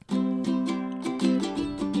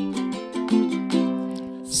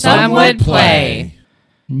Some would play.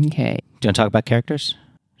 Okay. Do you want to talk about characters?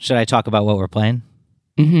 Should I talk about what we're playing?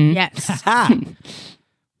 Mm-hmm. Yes.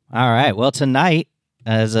 All right. Well, tonight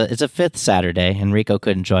it's a fifth Saturday, and Rico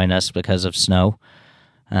couldn't join us because of snow.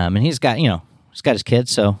 And he's got his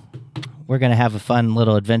kids, so we're gonna have a fun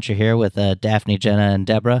little adventure here with Daphne, Jenna, and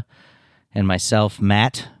Deborah, and myself,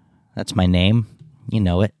 Matt. That's my name. You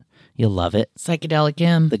know it. You'll love it. Psychedelic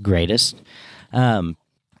M. The greatest.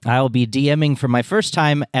 I will be DMing for my first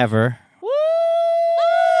time ever. Woo!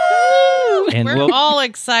 And We're all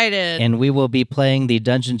excited. And we will be playing the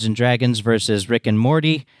Dungeons & Dragons versus Rick and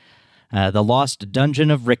Morty, the Lost Dungeon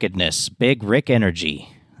of Rickedness, Big Rick Energy.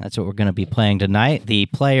 That's what we're going to be playing tonight. The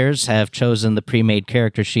players have chosen the pre-made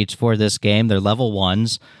character sheets for this game. They're level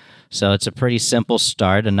 1s, so it's a pretty simple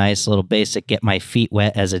start, a nice little basic get my feet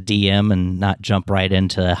wet as a DM and not jump right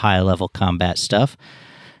into high-level combat stuff.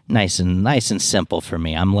 Nice and simple for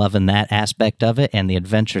me. I'm loving that aspect of it, and the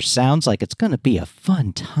adventure sounds like it's going to be a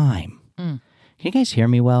fun time. Can you guys hear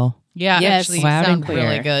me well? Yeah, Yes, actually, loud and sound clear.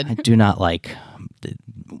 really good. I do not like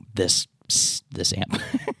this amp.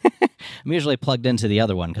 I'm usually plugged into the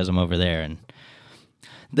other one because I'm over there. And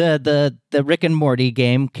the Rick and Morty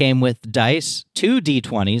game came with dice, 2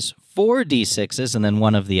 D20s, 4 D6s, and then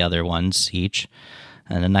one of the other ones each,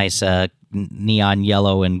 and a nice neon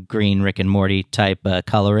yellow and green Rick and Morty type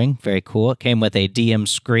coloring. Very cool. It came with a DM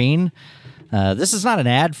screen. This is not an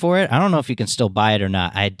ad for it. I don't know if you can still buy it or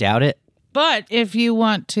not. I doubt it. But if you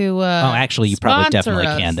want to Actually, you probably sponsor definitely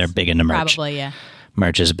us, can. They're big into merch. Probably, yeah.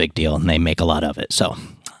 Merch is a big deal, and they make a lot of it. So,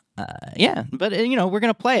 yeah. But, we're going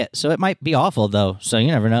to play it. So it might be awful, though. So you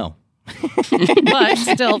never know. but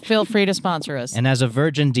still feel free to sponsor us. And as a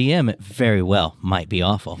virgin DM, it very well might be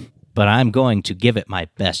awful. But I'm going to give it my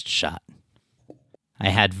best shot. I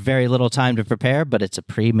had very little time to prepare, but it's a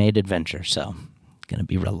pre-made adventure, so I'm going to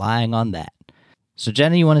be relying on that. So,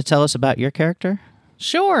 Jenna, you want to tell us about your character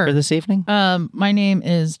Sure. for this evening? My name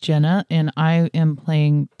is Jenna, and I am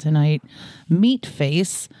playing tonight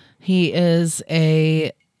Meatface. He is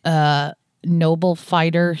a noble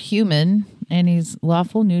fighter human, and he's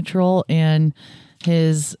lawful neutral, and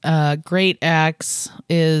his great axe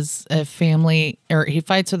is a family, or he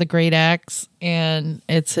fights with a great axe, and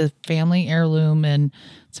it's a family heirloom, and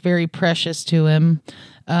it's very precious to him.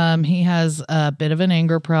 He has a bit of an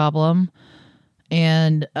anger problem,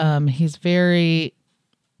 and he's very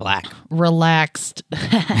Black. relaxed.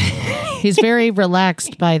 He's very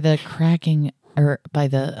relaxed by the cracking or by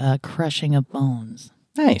the crushing of bones.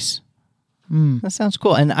 Nice. That sounds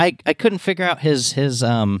cool. And I couldn't figure out his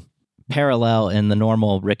parallel in the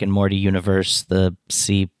normal Rick and Morty universe, the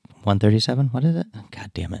C-137. What is it?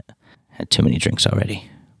 God damn it. Had too many drinks already.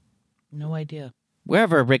 No idea.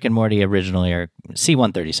 Wherever Rick and Morty originally are,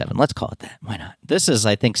 C-137. Let's call it that. Why not? This is,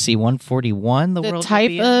 I think, C-141. The world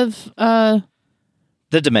type of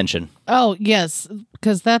the dimension. oh yes,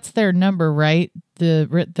 because that's their number, right?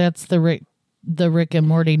 That's the Rick and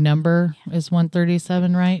Morty number is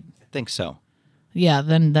 137, right? I think so. Yeah,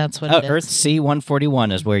 then that's what it is. Earth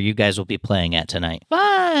C-141 is where you guys will be playing at tonight.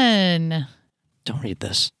 Fun. Don't read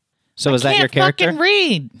this. So is that your Can't character? fucking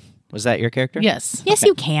read. Was that your character? Yes. Yes,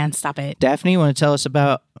 you can. Stop it. Daphne, you want to tell us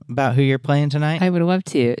about who you're playing tonight? I would love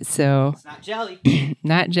to. So, It's not jelly.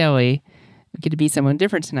 not Jelly. I'm going to be someone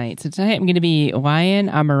different tonight. So tonight I'm going to be Lion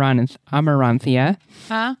Amaranthia.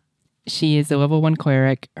 Huh? She is a level 1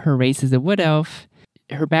 cleric. Her race is a wood elf.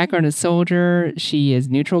 Her background is soldier. She is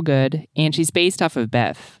neutral good. And she's based off of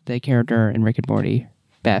Beth, the character in Rick and Morty.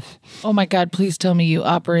 Beth. Oh my God! Please tell me you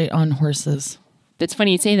operate on horses. It's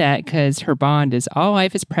funny you say that because her bond is all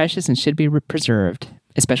life is precious and should be preserved,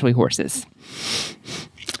 especially horses.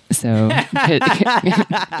 So,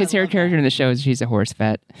 because her character in the show is she's a horse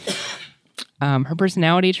vet. Her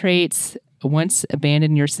personality traits: once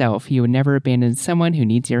abandon yourself, you would never abandon someone who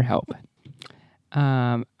needs your help.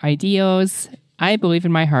 Ideals: I believe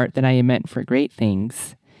in my heart that I am meant for great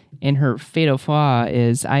things. And her fatal flaw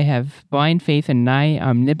is I have blind faith in nigh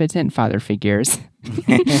omnipotent father figures.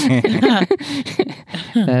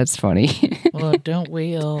 That's funny. Well, don't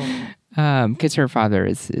we all? Because her father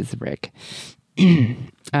is Rick.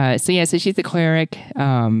 So she's a cleric.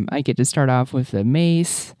 I get to start off with a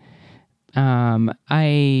mace. My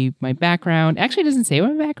background actually doesn't say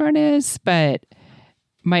what my background is, but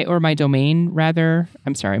my domain rather.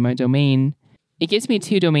 I'm sorry, my domain. It gives me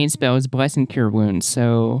 2 domain spells, Bless and Cure Wounds.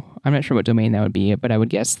 So I'm not sure what domain that would be, but I would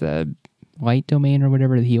guess the light domain or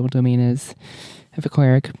whatever the heal domain is of a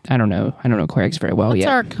cleric. I don't know clerics very well What's yet.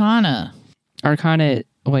 Arcana? Arcana,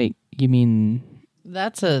 like, you mean...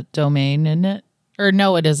 That's a domain, isn't it? Or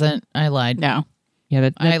no, it isn't. I lied. No. Yeah,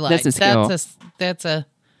 I lied. that's a skill. That's a.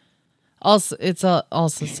 Also, it's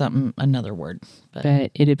also something, another word. But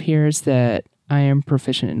But it appears that I am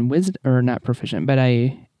proficient in wisdom, or not proficient, but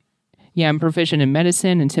I'm proficient in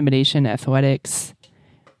medicine, intimidation, athletics,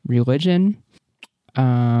 religion,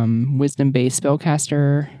 wisdom-based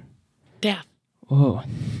spellcaster. Daff, Oh.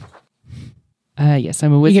 Yes,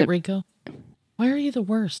 I'm a you wisdom. get Rico. Why are you the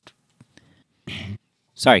worst?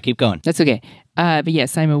 Sorry, keep going. That's okay. But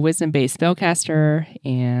yes, I'm a wisdom-based spellcaster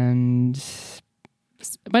and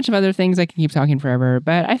a bunch of other things. I can keep talking forever,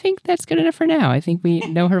 but I think that's good enough for now. I think we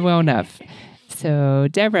know her well enough. So,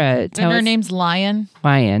 Deborah, tell And her us. name's Lion.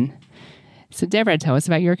 Lion. So, Deborah, tell us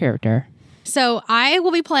about your character. So I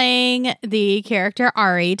will be playing the character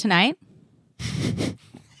Ari tonight,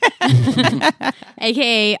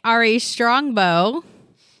 aka Ari Strongbow,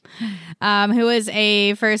 who is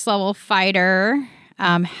a first level fighter,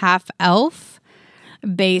 half elf,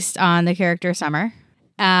 based on the character Summer,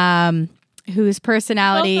 whose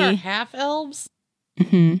personality. Both are half elves.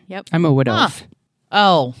 Yep. I'm a wood Huh. elf.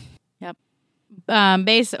 Oh,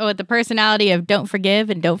 Based with the personality of don't forgive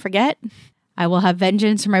and don't forget. I will have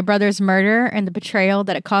vengeance for my brother's murder and the betrayal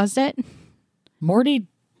that it caused it. Morty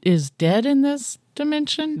is dead in this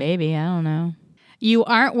dimension. Maybe, I don't know. You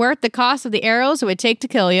aren't worth the cost of the arrows it would take to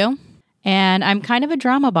kill you. And I'm kind of a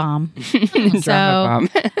drama bomb. Drama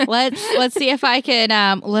bomb. let's see if I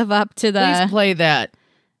can live up to Please the play that.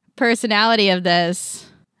 personality of this.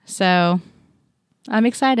 So I'm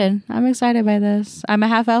excited. I'm excited by this. I'm a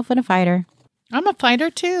half elf and a fighter. I'm a fighter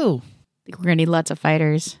too. I think we're gonna need lots of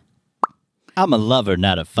fighters. I'm a lover,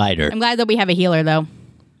 not a fighter. I'm glad that we have a healer though.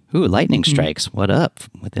 Ooh, lightning strikes. What up?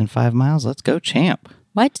 Within 5 miles. Let's go, champ.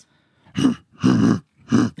 What?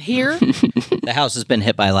 Here, The house has been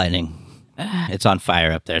hit by lightning. It's on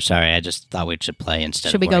fire up there. Sorry, I just thought we should play instead.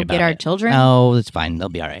 Should of we go worry get about our it. children? No, it's fine. They'll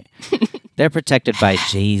be all right. They're protected by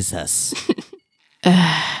Jesus.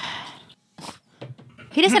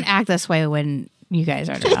 He doesn't act this way when you guys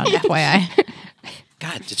aren't around, FYI.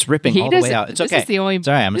 God, it's ripping He all the way doesn't- out. It's this okay. is the only-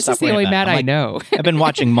 Sorry, I'm gonna this stop is the worrying only about it. Matt I'm I like- know. I've been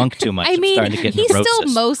watching Monk too much. I I'm mean, starting to get he's still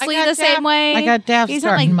neurosis. mostly I got the same Daff- way. I got Daff He's not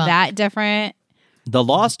like starting month. that different. The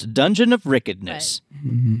Lost Dungeon of Wickedness.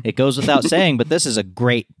 It goes without saying, but this is a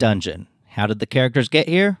great dungeon. How did the characters get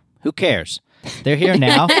here? Who cares? They're here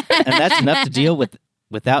now, and that's enough to deal with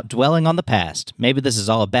without dwelling on the past. Maybe this is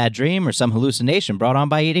all a bad dream or some hallucination brought on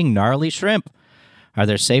by eating gnarly shrimp. Are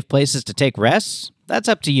there safe places to take rests? That's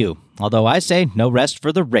up to you. Although I say no rest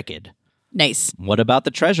for the wicked. Nice. What about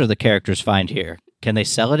the treasure the characters find here? Can they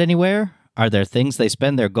sell it anywhere? Are there things they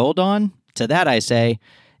spend their gold on? To that I say,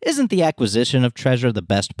 isn't the acquisition of treasure the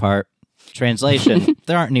best part? Translation,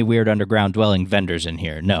 there aren't any weird underground dwelling vendors in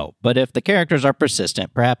here, no. But if the characters are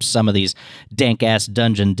persistent, perhaps some of these dank-ass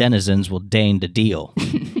dungeon denizens will deign to deal.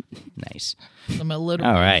 Nice. some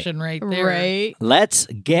alliteration right there. Right. Let's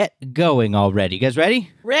get going already. You guys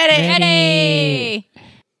ready? Ready? Ready.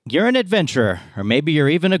 You're an adventurer, or maybe you're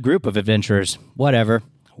even a group of adventurers. Whatever.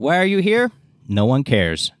 Why are you here? No one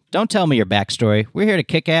cares. Don't tell me your backstory. We're here to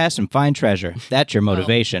kick ass and find treasure. That's your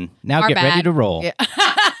motivation. Now our get ready bad. to roll. Yeah.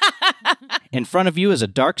 In front of you is a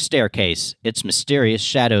dark staircase. Its mysterious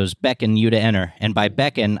shadows beckon you to enter. And by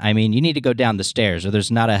beckon, I mean you need to go down the stairs, or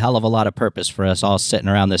there's not a hell of a lot of purpose for us all sitting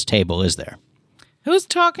around this table, is there? Who's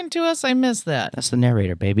talking to us? I missed that. That's the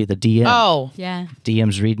narrator, baby, the DM. Oh, Yeah.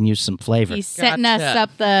 DM's reading you some flavor. He's setting us Gotcha.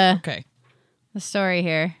 up the okay. story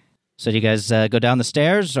here. So do you guys go down the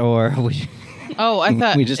stairs, or we... Oh, I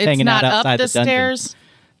thought We just it's hanging out not outside up the the dungeon. stairs.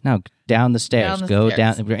 No, down the stairs. Down the Go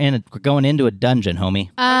stairs. down. We're going into a dungeon, homie.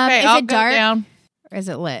 Okay, Is I'll it go dark down. or is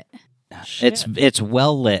it lit? It's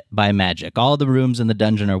well lit by magic. All the rooms in the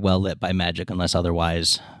dungeon are well lit by magic, unless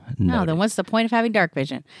otherwise. No, noted. then what's the point of having dark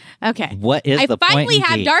vision? Okay. What is I the point? finally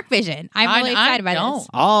have indeed? dark vision. I'm really I excited about this. don't.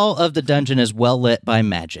 All of the dungeon is well lit by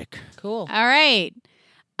magic. Cool. All right.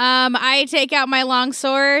 I take out my long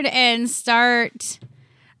sword and start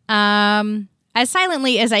as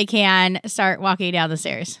silently as I can start walking down the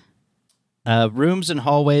stairs. Rooms and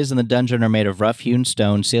hallways in the dungeon are made of rough-hewn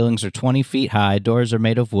stone. Ceilings are 20 feet high. Doors are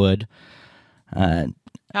made of wood.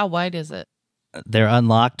 How wide is it? They're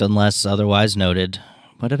unlocked unless otherwise noted.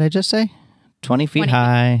 What did I just say? 20 feet 20 feet.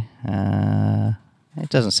 high. It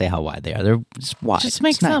doesn't say how wide they are. They're just wide. Just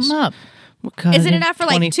make It's nice. something up. Is it enough for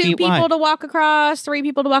 20 like 2 feet people wide. to walk across, 3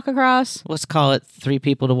 people to walk across? Let's call it 3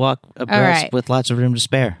 people to walk abreast right. with lots of room to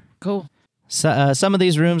spare. Cool. So, some of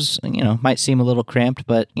these rooms, might seem a little cramped,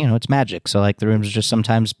 but, it's magic. So, like, the rooms are just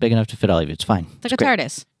sometimes big enough to fit all of you. It's fine. It's like a great.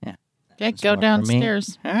 TARDIS. Okay, go work for me.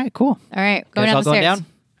 downstairs. All right, cool. All right, Guys going down all the going stairs. down?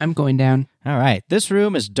 I'm going down. All right. This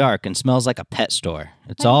room is dark and smells like a pet store.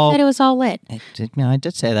 It's I all... said it was all lit. I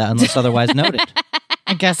did say that, unless otherwise noted.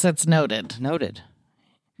 I guess it's noted. Noted.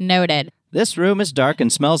 Noted. This room is dark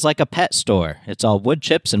and smells like a pet store. It's all wood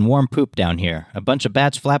chips and warm poop down here. A bunch of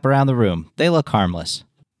bats flap around the room. They look harmless.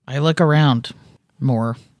 I look around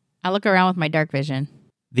more. I look around with my dark vision.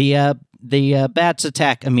 The bats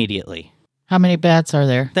attack immediately. How many bats are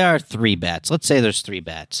there? There are 3 bats. Let's say there's 3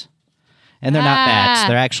 bats. And they're not bats.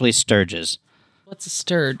 They're actually sturges. What's a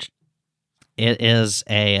sturge? It is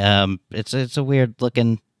it's a weird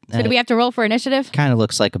looking. So do we have to roll for initiative? Kind of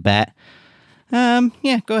looks like a bat.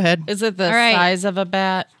 Yeah, go ahead. Is it the All right. size of a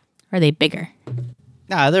bat? Or are they bigger?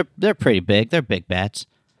 Nah, they're pretty big. They're big bats.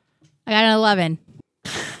 I got an 11.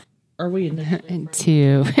 Are we in And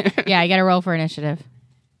 2. Yeah, I got to roll for initiative.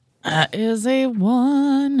 That is a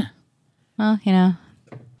 1. Well, you know,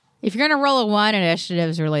 if you're going to roll a 1, initiative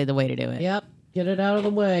is really the way to do it. Yep. Get it out of the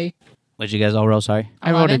way. What'd you guys all roll? Sorry.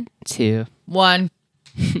 I rolled a 11? 2. 1.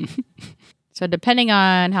 So depending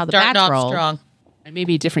on how the Starting bats off roll. strong. I may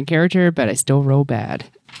be a different character, but I still roll bad.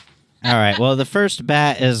 All right. Well, the first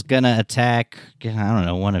bat is gonna attack. I don't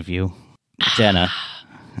know, one of you, Jenna.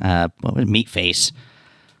 What was Meat Face?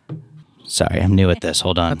 Sorry, I'm new at this.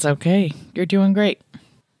 Hold on. That's okay. You're doing great.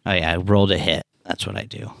 Oh yeah, I rolled a hit. That's what I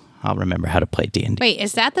do. I'll remember how to play D&D. Wait,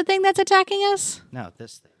 is that the thing that's attacking us? No,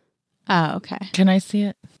 this thing. Oh, okay. Can I see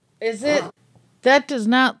it? Is it? That does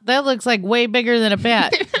not. That looks like way bigger than a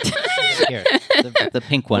bat. Here, the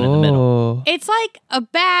pink one in the middle. Oh. It's like a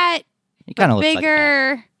bat, It kind of looks like that.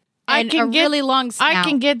 bigger, I and can a get- really long snout. I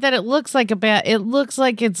can get that it looks like a bat. It looks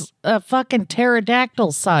like it's a fucking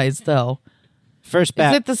pterodactyl size, though. First Is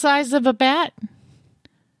bat. it the size of a bat?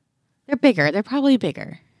 They're bigger. They're probably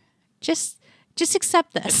bigger. Just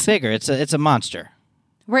accept It's this. bigger. It's a monster.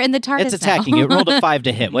 We're in the TARDIS It's attacking now. you. It rolled a 5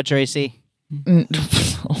 to hit. What's your AC?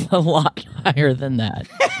 A lot higher than that.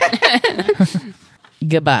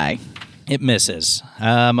 Goodbye. It misses.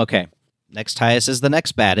 Okay. Next highest is the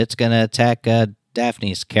next bat. It's gonna attack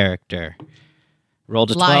Daphne's character.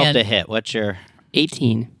 Rolled a 12 Lion. to hit. What's your?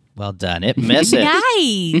 18. Well done. It misses. Nice.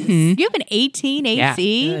 You have an 18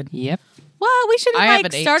 AC. Yeah. Yep. Well, we should I have have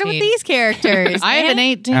an started with 18. these characters. I have an man.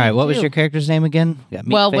 18. All right. What was too. your character's name again? We got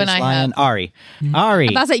Well, Meatface when I Lion. have- Ari.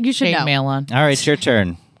 Ari. I was like, you should know. Chainmail on. All right, it's your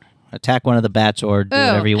turn. Attack one of the bats or do Ooh.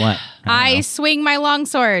 whatever you want. I swing my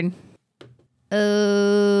longsword.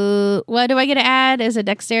 What do I get to add? Is it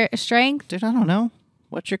dexterity strength? Dude, I don't know.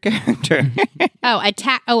 What's your character? Oh,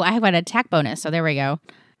 attack. Oh, I have an attack bonus. So there we go.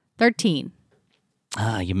 13.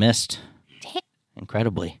 You missed.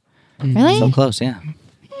 Incredibly. Really? So close, yeah.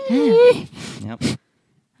 Yep.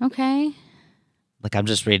 Okay. Like I'm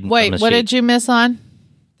just reading. Wait, what did you miss on?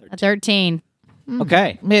 A 13.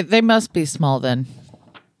 Okay. They must be small then.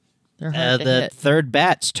 They're hard to The hit. third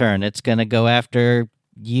bat's turn. It's going to go after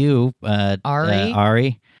you, Ari?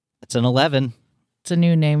 Ari. It's an 11. It's a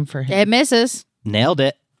new name for him. It misses. Nailed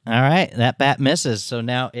it. All right, that bat misses. So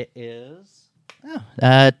now it is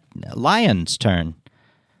Lion's turn.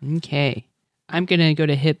 Okay. I'm going to go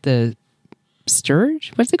to hit the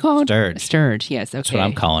Sturge? What's it called? Sturge. Sturge, yes. Okay. That's what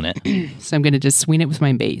I'm calling it. So I'm going to just swing it with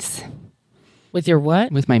my mace. With your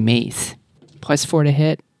what? With my mace. +4 to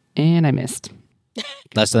hit, and I missed.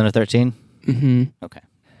 Less than a 13? Mm-hmm. Okay.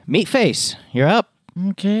 Meat Face, you're up.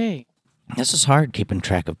 Okay. This is hard keeping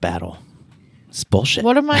track of battle. It's bullshit.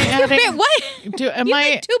 What am I adding? What? Am You I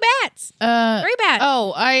had 2 bats. 3 bats.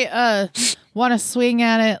 Oh, I want to swing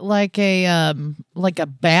at it like a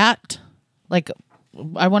bat. Like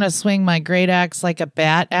I want to swing my great axe like a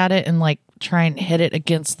bat at it and like try and hit it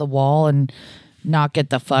against the wall and knock it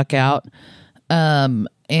the fuck out.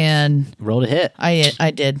 And Roll to hit.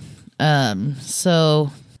 I did.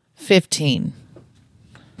 So 15.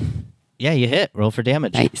 Yeah, you hit. Roll for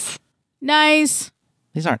damage. Nice. Nice.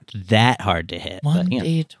 These aren't that hard to hit. But, you know.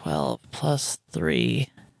 1d12 plus 3.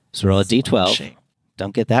 So roll a d12. Shame.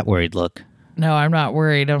 Don't get that worried look. No, I'm not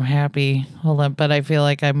worried. I'm happy. Hold on, but I feel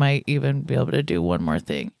like I might even be able to do one more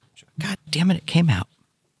thing. God damn it came out.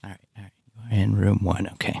 All right. We're in room 1.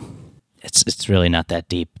 Okay. It's really not that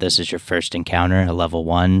deep. This is your first encounter, a level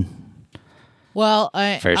 1. Well,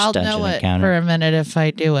 First I'll dungeon know it encounter. for a minute if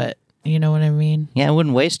I do it. You know what I mean? Yeah, I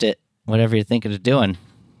wouldn't waste it. Whatever you're thinking of doing.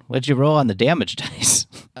 What'd you roll on the damage dice?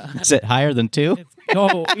 Is it higher than 2?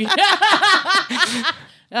 Oh,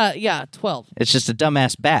 yeah, 12. It's just a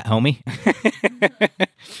dumbass bat, homie.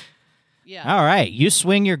 Yeah, All right, you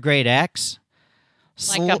swing your great axe,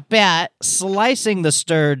 like a bat. slicing the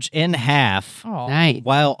Sturge in half, Oh, Nice.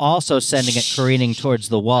 while also sending it careening towards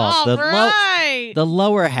the wall. all right. The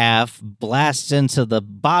lower half blasts into the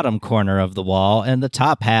bottom corner of the wall, and the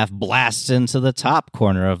top half blasts into the top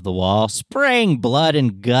corner of the wall, spraying blood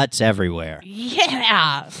and guts everywhere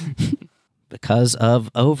Yeah. because of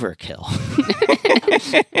overkill.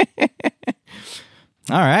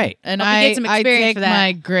 All right. And Hope you I get some experience take for that.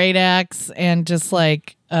 my great axe and just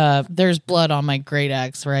like there's blood on my great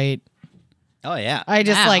axe, right? Oh, yeah. I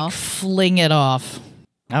just Wow. like fling it off.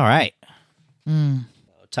 All right.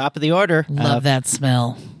 Top of the order. Love that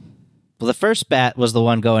smell. Well, the first bat was the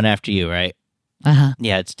one going after you, right? Uh-huh.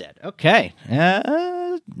 Yeah, it's dead. Okay.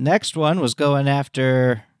 Next one was going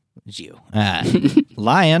after you.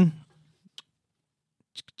 Lion.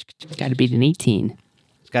 Got to beat an 18.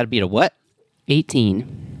 It's got to beat a what?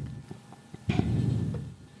 18.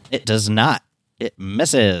 It does not. It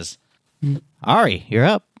misses. Ari, you're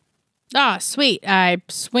up. Oh, sweet. I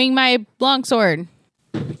swing my longsword.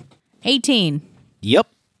 18. Yep.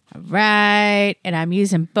 Right. And I'm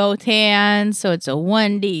using both hands, so it's a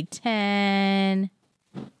 1d10.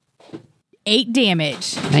 8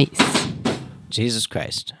 damage. Nice. Jesus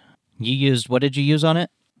Christ. What did you use on it?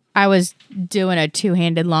 I was doing a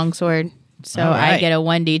two-handed longsword, so All right. I get a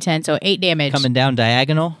 1d10, so 8 damage. Coming down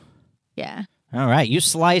diagonal. Yeah. All right. You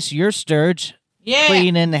slice your sturge Yeah.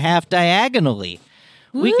 clean in half diagonally.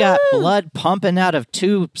 We got blood pumping out of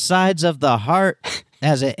two sides of the heart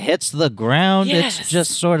as it hits the ground. Yes. It's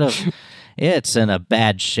just sort of, it's in a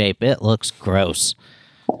bad shape. It looks gross.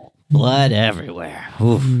 Blood everywhere.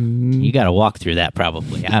 Oof. You got to walk through that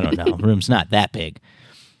probably. I don't know. Room's not that big.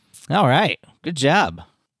 All right. Good job.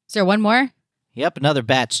 Is there one more? Yep, another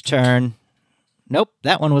bat's turn. Nope,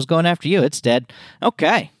 that one was going after you. It's dead.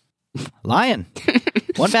 Okay. Lion.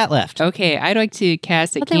 One bat left. Okay, I'd like to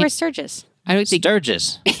cast a But they were Sturgis. I'd like to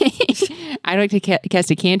Sturgis. I'd like to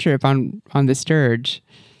cast a cantrip on the Sturge.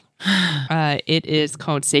 It is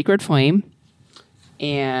called Sacred Flame,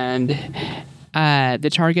 and the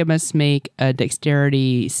target must make a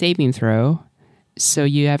dexterity saving throw. So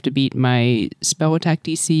you have to beat my spell attack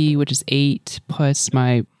DC, which is 8, plus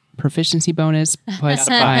my proficiency bonus, plus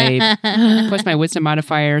my wisdom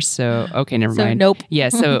modifier. So okay, never So mind. nope. Yeah.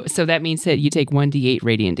 So that means that you take 1d8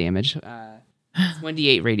 radiant damage.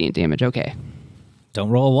 1d8 radiant damage. Okay. Don't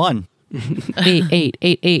roll a 1. 8.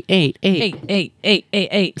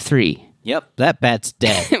 3. Yep, that bat's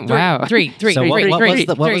dead. Wow. Three. So what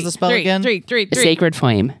was the spell again? Three. Sacred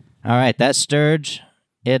Flame. All right, that Sturge,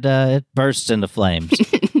 it bursts into flames.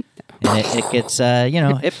 And it gets,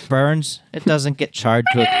 it burns. It doesn't get charred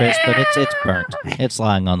to a crisp, but it's burnt. It's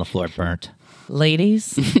lying on the floor burnt.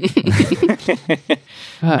 Ladies.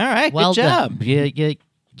 All right, well good job. You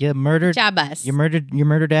murdered. Job us. You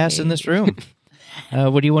murdered ass in this room.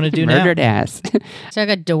 What do you want to do now? Murdered ass. Is there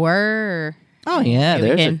like a door? Or... Oh yeah, Yeah, we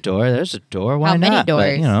there's a can- door. There's a door. Why How not? many But,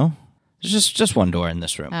 doors? there's just one door in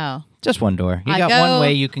this room. Oh, Just one door. You I got go- one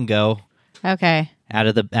way you can go okay. out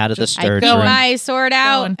of the I sturge go room. my sword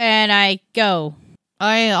out Going. and I go.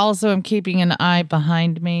 I also am keeping an eye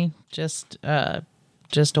behind me, just a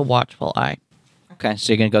watchful eye. Okay,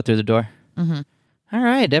 so you're gonna go through the door. Mm-hmm. All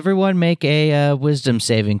right, everyone, make a wisdom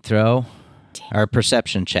saving throw or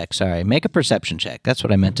perception check. Sorry, make a perception check. That's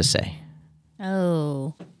what I meant to say.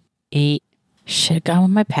 Oh, 8. should have gone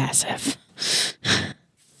with my passive.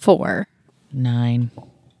 4. 9.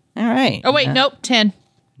 All right. Oh wait, nope, 10.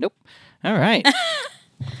 Nope. All right.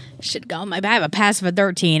 Should have gone with my. I have a passive of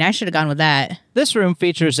 13. I should have gone with that. This room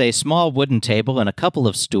features a small wooden table and a couple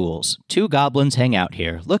of stools. 2 goblins hang out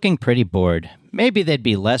here, looking pretty bored. Maybe they'd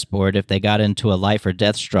be less bored if they got into a life or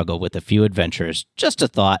death struggle with a few adventures. Just a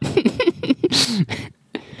thought.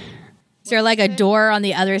 Is there like a door on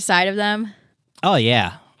the other side of them? Oh,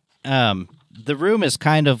 yeah. The room is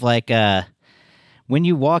kind of like when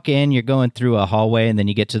you walk in, you're going through a hallway, and then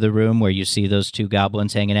you get to the room where you see those 2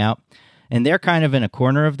 goblins hanging out. And they're kind of in a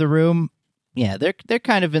corner of the room. Yeah, they're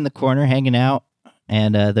kind of in the corner hanging out.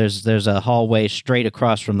 And there's a hallway straight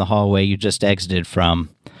across from the hallway you just exited from,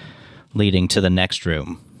 leading to the next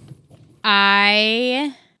room.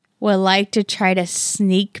 I would like to try to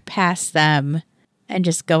sneak past them and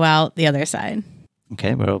just go out the other side.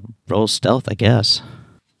 Okay, well, roll stealth, I guess.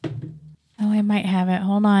 Oh, I might have it.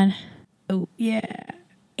 Hold on. Oh, yeah.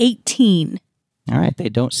 18. All right, they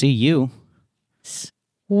don't see you.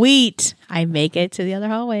 Sweet. I make it to the other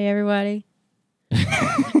hallway, everybody.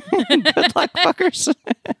 Good luck, fuckers.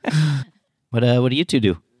 What do you 2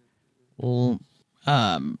 do? Well,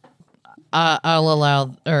 I'll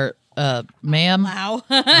allow, ma'am, Wow.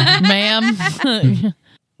 ma'am,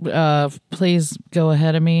 please go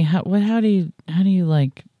ahead of me. How do you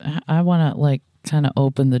like? I want to like kind of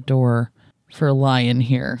open the door for Lion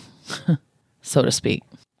here, so to speak.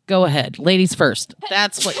 Go ahead, ladies first.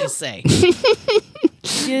 That's what you say.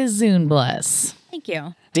 Gazoon bless. Thank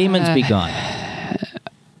you. Demons be gone.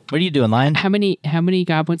 What are you doing, Lion? How many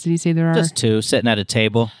goblins did you say there are? Just 2 sitting at a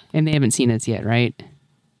table. And they haven't seen us yet, right?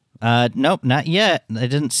 Nope, not yet. They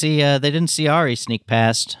didn't see Ari sneak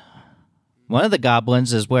past. One of the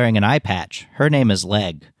goblins is wearing an eye patch. Her name is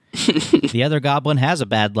Leg. The other goblin has a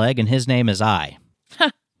bad leg, and his name is Eye.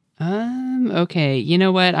 Okay. You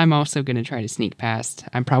know what? I'm also going to try to sneak past.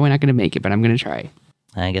 I'm probably not going to make it, but I'm going to try.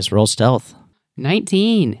 I guess roll stealth.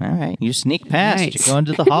 19. All right, you sneak past. Nice. You go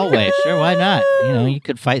into the hallway. Sure, why not? You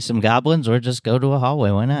could fight some goblins or just go to a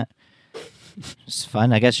hallway. Why not? It's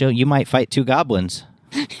fun. I guess you might fight 2 goblins.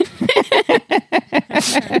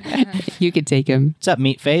 You could take him. What's up,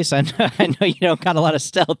 Meatface? I know you don't got a lot of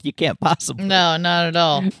stealth. You can't possibly. No, not at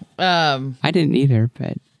all. I didn't either,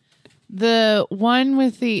 but The one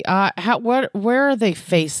with the where are they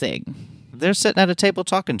facing? They're sitting at a table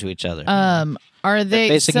talking to each other. Are they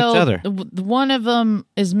facing each other. One of them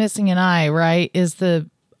is missing an eye, right? Is the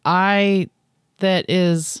eye that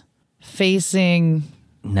is facing?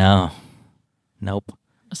 No. Nope.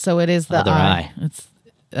 So it is the Other eye.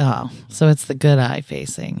 So it's the good eye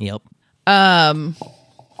facing. Yep. And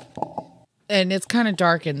it's kind of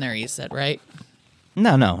dark in there. You said, right?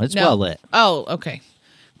 No. It's No. well lit. Oh, okay.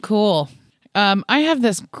 Cool. I have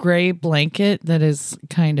this gray blanket that is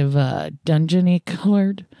kind of dungeon-y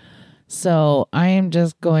colored. So I am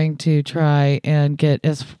just going to try and get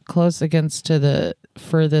as close against to the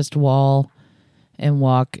furthest wall and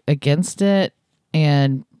walk against it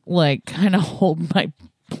and like kind of hold my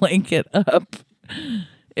blanket up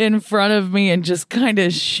in front of me and just kind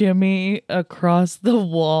of shimmy across the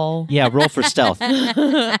wall. Yeah, roll for stealth.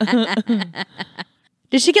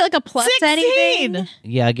 Did she get like a plus anything?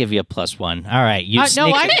 Yeah, I'll give you a +1. All right, you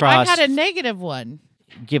sneak I across. had a -1.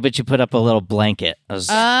 Yeah, but you put up a little blanket. That was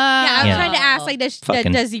Yeah, I was Yeah. trying to ask, like,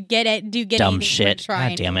 Fucking does you get it? Do you get dumb anything shit. for trying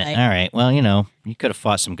God damn to, it. like- All right, well, you could have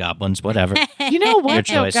fought some goblins, whatever. You know what,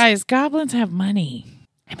 Your though, choice. guys? Goblins have money.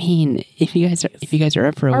 I mean, if you guys are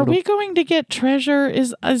up for a Are little, we going to get treasure?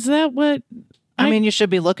 Is that what? I mean, you should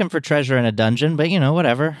be looking for treasure in a dungeon, but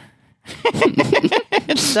whatever.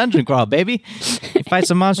 It's dungeon crawl, baby. You fight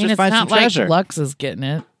some monsters, it's find some not like treasure. Lux is getting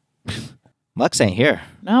it. Lux ain't here.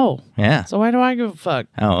 No. Yeah. So why do I give a fuck?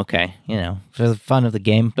 Oh, okay. For the fun of the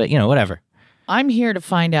game, but whatever. I'm here to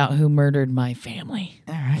find out who murdered my family.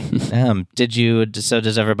 All right.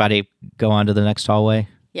 Does everybody go on to the next hallway?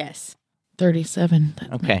 Yes. 37.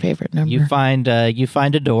 That's Okay. my favorite number. You find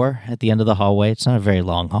a door at the end of the hallway. It's not a very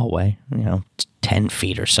long hallway, 10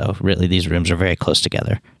 feet or so. Really, these rooms are very close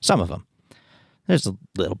together. Some of them. There's a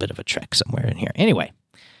little bit of a trek somewhere in here. Anyway,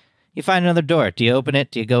 you find another door. Do you open it?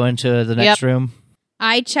 Do you go into the next room?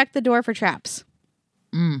 I checked the door for traps.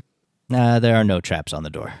 There are no traps on the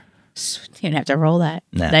door. You didn't have to roll that.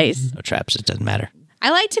 Nah, Nice. no traps. It doesn't matter. I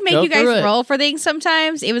like to make Go you guys through it. roll for things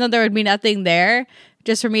sometimes, even though there would be nothing there,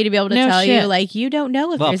 just for me to be able to No tell shit. you, like, you don't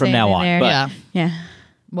know if Well, there's from now anything on, there. but- Yeah. Yeah.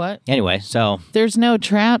 What? Anyway, so There's no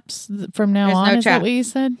traps from now There's on? no Is trap. that what you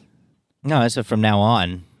said? no, I said from now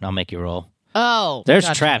on, I'll make you roll. Oh. There's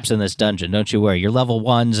gotcha. traps in this dungeon. Don't you worry. You're level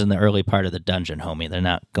 1s in the early part of the dungeon, homie. They're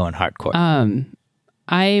not going hardcore.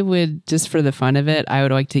 I would, just for the fun of it, I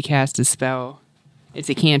would like to cast a spell. It's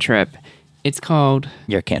a cantrip. It's called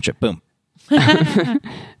You're a cantrip. Boom.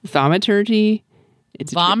 Thaumaturgy.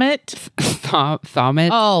 It's Vomit? Thaumat.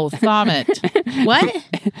 Oh, thaumat. What?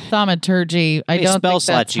 Thaumaturgy. I many don't spell think slots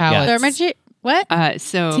that's you how got? it's... What?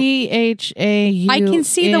 So THAU. I can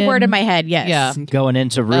see the word in my head, yes. Yeah. Going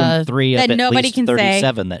into room 3 of that at nobody least can say.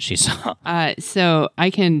 37 that she saw. So I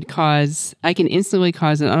can instantly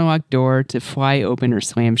cause an unlocked door to fly open or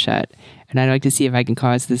slam shut. And I'd like to see if I can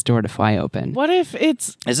cause this door to fly open. What if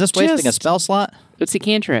it's... Is this wasting a Just- spell slot? It's a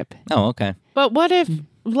cantrip. Oh, okay. But what if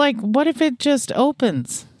it just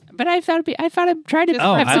opens? But I thought I'd try to.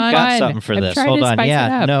 Oh, have I've some got fun. something for I've this. tried Hold to on. spice it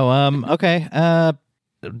Yeah. up. No. Okay.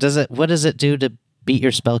 What does it do to beat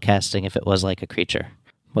your spell casting if it was like a creature?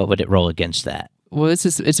 What would it roll against that? Well, it's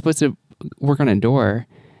supposed to work on a door.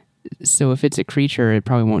 So if it's a creature, it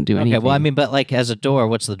probably won't do anything. Okay. Well, I mean, but like as a door,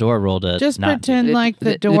 what's the door roll to Just not pretend It- like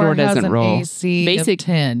the the door, door has doesn't an roll. AC Basic- of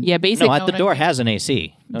 10. Yeah, do? basic. No, the door has an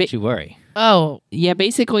AC. Don't you worry. Oh, Yeah,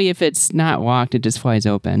 basically, if it's not locked, it just flies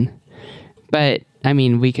open. But I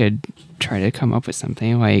mean, we could try to come up with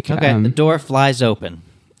something like. Okay. The door flies open.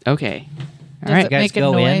 Okay. All does right. it guys make a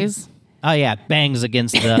go in. noise? Oh yeah, bangs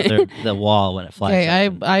against the wall when it flies. Okay,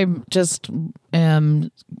 open. I just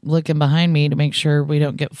am looking behind me to make sure we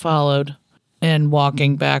don't get followed and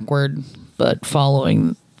walking backward, but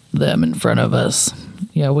following them in front of us.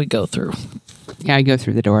 Yeah, we go through. Yeah, I go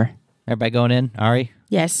through the door. Everybody going in? Ari?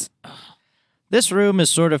 Yes. This room is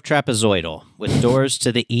sort of trapezoidal, with doors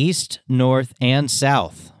to the east, north, and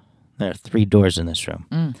south. There are 3 doors in this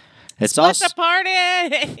room. It's Split also the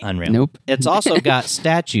party. unreal. Nope. It's also got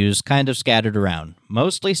statues kind of scattered around.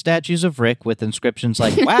 Mostly statues of Rick with inscriptions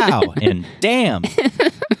like "Wow" and "Damn."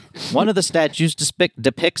 One of the statues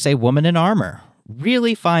depicts a woman in armor.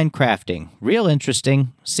 Really fine crafting. Real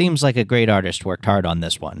interesting. Seems like a great artist worked hard on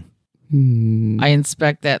this one. I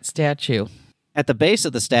inspect that statue. At the base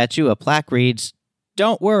of the statue, a plaque reads,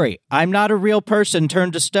 "Don't worry, I'm not a real person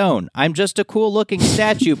turned to stone. I'm just a cool-looking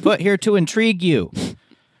statue put here to intrigue you."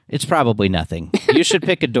 It's probably nothing. You should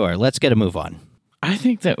pick a door. Let's get a move on. I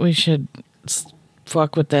think that we should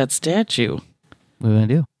fuck with that statue. What are we going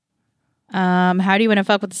to do? How do you want to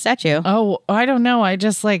fuck with the statue? Oh, I don't know. I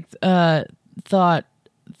just thought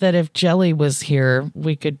that if Jelly was here,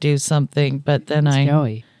 we could do something. But then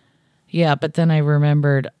but then I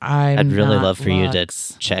remembered I'd really not love for you Lux.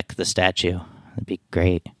 to check the statue. That'd be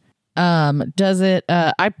great. Does it?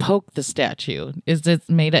 I poke the statue. Is it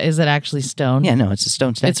actually stone? Yeah, no, it's a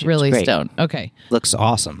stone statue. It's really great. stone. Okay. Looks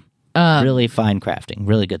awesome. Really fine crafting.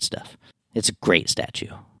 Really good stuff. It's a great statue.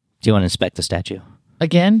 Do you want to inspect the statue?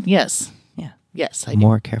 Again? Yes. Yeah. Yes, I do.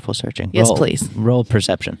 More careful searching. Yes, please. Roll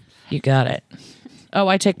perception. You got it. Oh,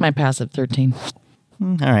 I take my passive 13.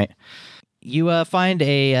 All right. You find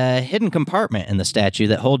a hidden compartment in the statue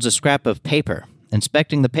that holds a scrap of paper.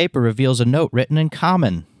 Inspecting the paper reveals a note written in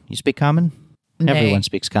Common. You speak Common? Nay. Everyone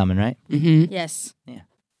speaks Common, right? Yes.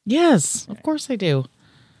 Yes, of course I do.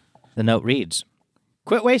 The note reads,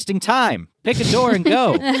 "Quit wasting time. Pick a door and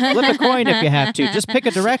go. Flip a coin if you have to. Just pick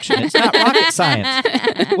a direction. It's not rocket science.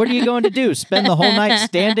 What are you going to do? Spend the whole night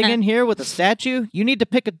standing in here with a statue? You need to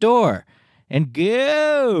pick a door. And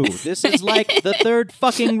go. This is like the third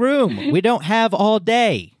fucking room. We don't have all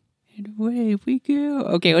day." Away we go.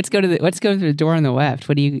 Okay, let's go to the door on the left.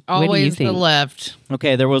 What do you Always think? the left.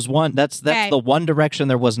 Okay, there was one. That's Okay. the one direction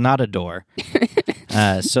there was not a door.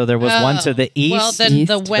 So there was one to the east, Well, then the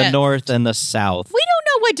East, west. the north, and the south. We don't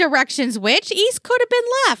know what direction's which. East could have been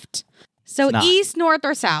left. So It's not. east, north,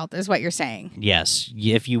 or south is what you're saying. Yes,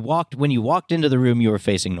 when you walked into the room, you were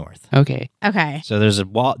facing north. Okay. Okay. So there's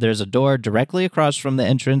a door directly across from the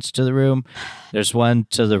entrance to the room. There's one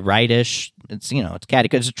to the rightish. It's it's catty.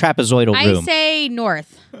 It's a trapezoidal I room. say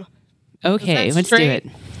north, Okay, that let's straight? do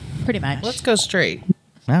it. pretty much. Let's go straight.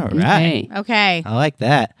 All right, Okay. Okay. I like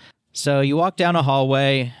that. So you walk down a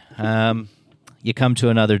hallway. You come to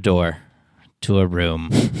another door, to a room.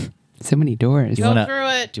 So many doors. You Go wanna- through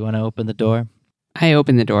it. Do you want to open the door? I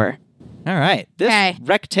open the door. All right. This Okay.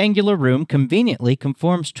 rectangular room conveniently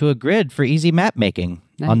conforms to a grid for easy map making.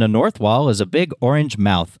 Nice. On the north wall is a big orange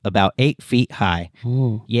mouth about 8 feet high.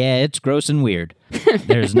 Oh. Yeah, it's gross and weird.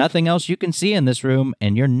 There's nothing else you can see in this room,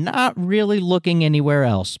 and you're not really looking anywhere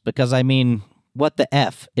else because, I mean, what the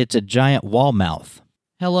F? It's a giant wall mouth.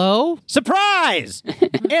 Hello? Surprise!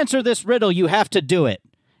 Answer this riddle, you have to do it.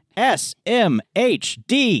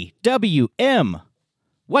 SMHDWM.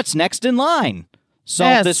 What's next in line?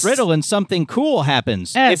 Solve this riddle and something cool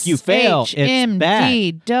happens. If you fail, it's bad.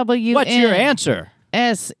 SMHDWN. What's your answer?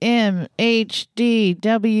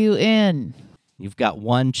 SMHDWN. You've got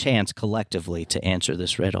one chance collectively to answer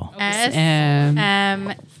this riddle.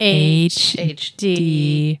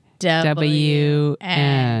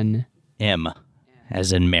 SMHDWN. M,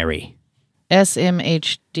 as in Mary,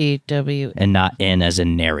 SMHDW. and not N as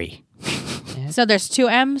in nary. So there's two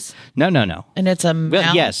M's. No. And it's a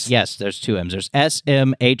Well, mouse. yes, there's two M's. There's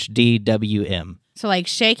SMHDWM. So like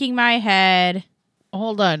shaking my head.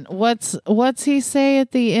 Hold on. What's he say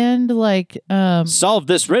at the end? Like, Solve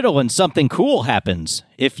this riddle and something cool happens.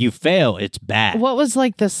 If you fail, it's bad. what was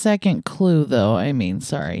like the second clue though? I mean,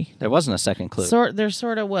 sorry. There wasn't a second clue. There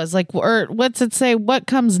sort of was. Like, or what's it say? What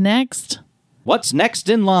comes next? What's next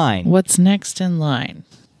in line? What's next in line?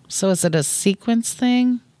 So is it a sequence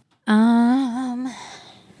thing?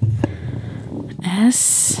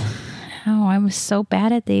 S. Oh, I'm so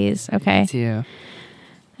bad at these. Okay. Too.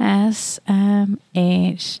 SMHWM.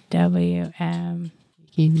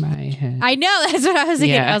 In my head. I know, that's what I was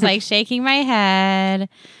thinking. Yeah. I was like shaking my head.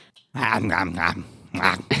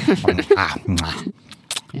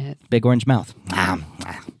 Big orange mouth.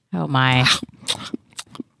 Oh my.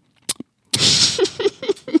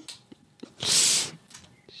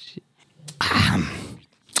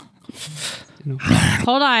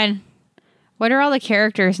 Hold on. What are all the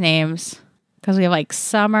characters' names? Because we have like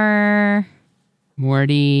Summer,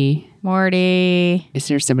 Morty. Morty. Is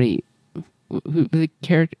there somebody? The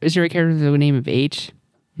character? Is there a character with the name of H?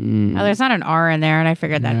 Oh, there's not an R in there, and I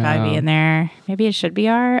figured that'd probably be No. in there. Maybe it should be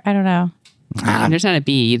R. I don't know. There's not a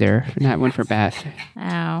B either. Not one for Beth.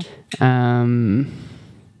 Oh.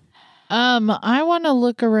 I want to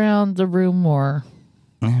look around the room more.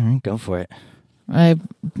 All right, go for it. I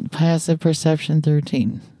passive perception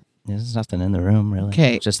 13. There's nothing in the room, really.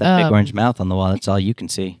 'Kay, Just that big orange mouth on the wall. That's all you can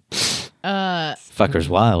see. Fucker's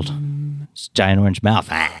wild. It's a giant orange mouth.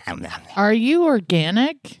 Are you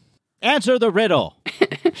organic? Answer the riddle.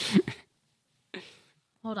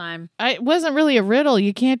 Hold on. It wasn't really a riddle.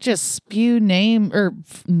 You can't just spew name or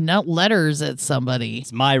letters at somebody.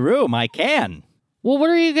 It's my room. I can. Well,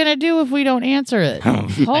 what are you going to do if we don't answer it?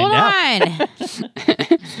 Hold on.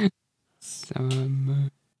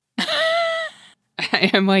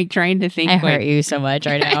 I am like trying to think. I hurt you so much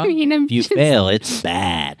right now. I mean, I'm If you just, fail, it's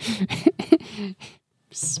bad.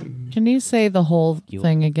 Can you say the whole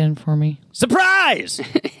thing again for me? Surprise!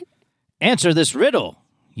 Answer this riddle.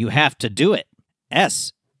 You have to do it.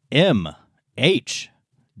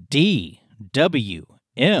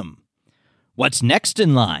 SMHDWM. What's next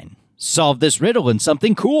in line? Solve this riddle and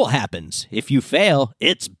something cool happens. If you fail,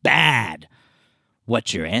 it's bad.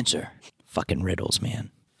 What's your answer? Fucking riddles,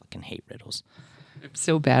 man. Fucking hate riddles. I'm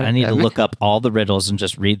so bad. I at need to them. look up all the riddles and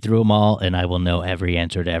just read through them all, and I will know every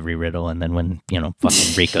answer to every riddle. And then when,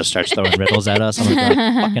 fucking Rico starts throwing riddles at us, I'm going to be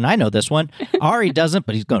like, fucking, I know this one. Ari doesn't,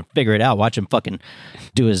 but he's going to figure it out. Watch him fucking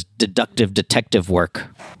do his deductive detective work.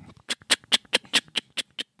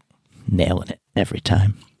 Nailing it every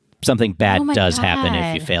time. Something bad Oh my does happen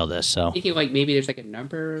if you God. fail this, so. Thinking like maybe there's like a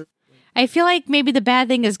number. I feel like maybe the bad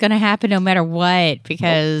thing is going to happen no matter what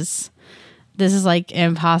because this is like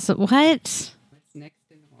impossible. What? What's next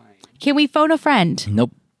in line? Can we phone a friend?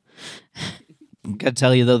 Nope. Gotta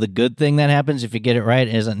tell you, though, the good thing that happens if you get it right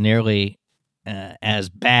isn't nearly as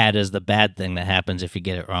bad as the bad thing that happens if you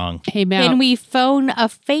get it wrong. Hey, Mal. Can we phone a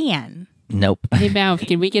fan? Nope. Hey, Mal.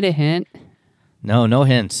 Can we get a hint? No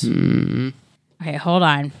hints. Okay, hold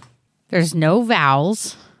on. There's no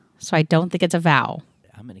vowels, so I don't think it's a vowel.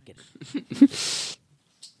 I'm gonna get it.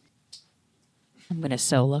 I'm going to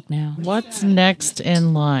so look now. What's next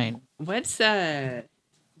in line? What's Are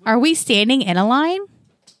we standing in a line?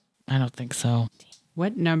 I don't think so.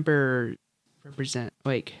 what number represent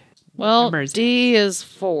like? Well, number is D is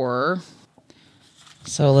 4.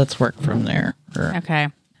 So let's work from there. Okay.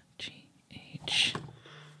 GH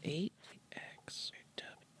 8X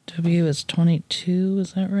W is 22,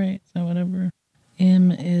 is that right? Is that whatever?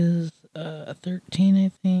 M is 13, I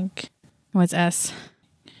think. What's S?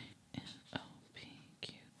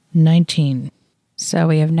 19. So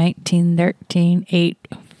we have 19, 13, 8,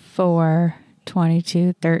 4,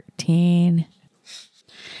 22, 13.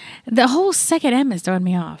 The whole second M is throwing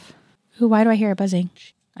me off. Ooh, why do I hear it buzzing?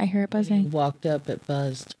 I hear it buzzing. Walked up, it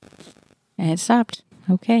buzzed. And it stopped.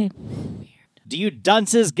 Okay. Do you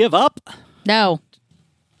dunces give up? No.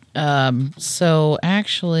 So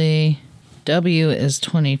actually, W is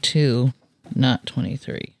 22, not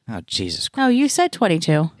 23. Oh, Jesus Christ. No, you said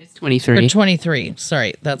 22. It's Or 23. 23.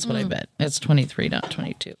 Sorry, that's what I bet. It's 23, not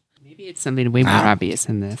 22. Maybe it's something way more obvious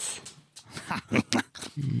than this.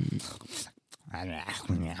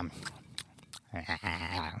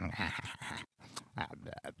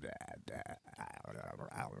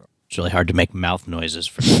 It's really hard to make mouth noises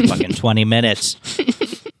for fucking 20 minutes.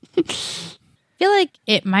 I feel like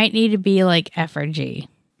it might need to be like F or G.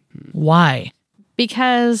 Why?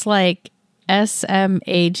 Because like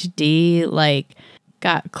SMHD like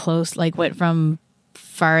got close, like went from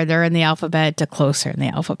farther in the alphabet to closer in the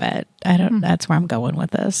alphabet. I don't, that's where I'm going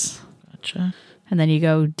with this. Gotcha. And then you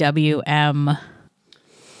go WM.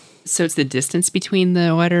 So it's the distance between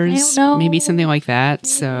the letters, I don't know. maybe something like that.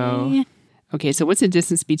 So okay, so what's the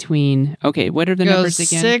distance between? Okay, what are the numbers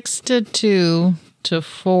Goes again? 6 to 2 to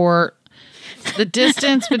 4. The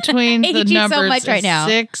distance between I the hate you so numbers much right is now.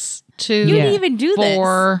 6 to You didn't even do this.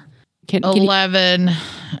 4, Can you, 11,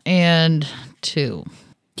 and 2.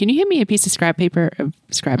 can you hand me a piece of scrap paper?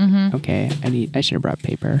 Scrap. Okay, I should have brought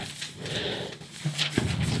paper.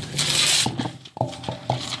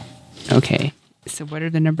 Okay, so what are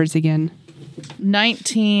the numbers again?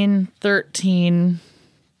 19, 13,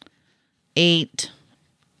 8,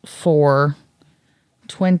 4,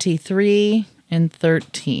 23, and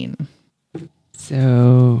 13.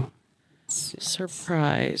 So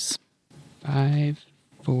Surprise. 5,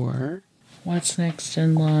 4. What's next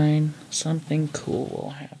in line? Something cool will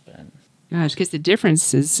happen. Gosh, because the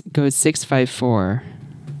difference goes 6, 5, 4,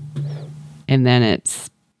 and then it's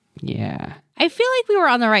I feel like we were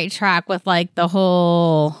on the right track with like the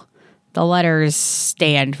letters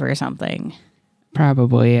stand for something.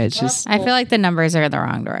 probably it's just I feel like the numbers are in the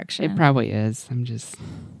wrong direction. it probably is. I'm just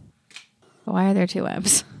Why are there two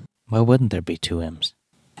M's? Why wouldn't there be 2 M's?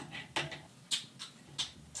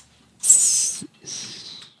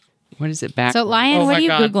 what is it back? So, Lion, Oh what my are you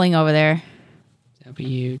God. Googling over there?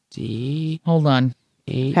 WD. Hold on.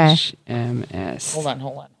 HMS. Hold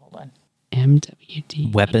on.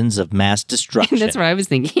 MWD. Weapons of mass destruction. That's what I was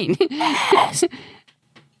thinking.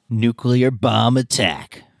 Nuclear bomb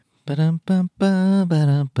attack. Ba-dum-bum-bum,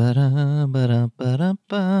 ba-dum-ba-dum,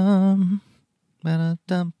 ba-dum-ba-dum-bum.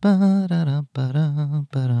 Ba-dum-dum, ba-dum-ba-dum,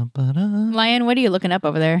 ba-dum-ba-dum. Lion, what are you looking up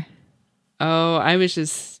over there? Oh, I was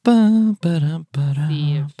just. Ba-dum-ba-dum,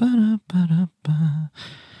 ba-dum-ba-dum.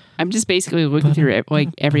 I'm just basically looking through like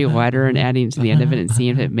every letter and adding to the end of it and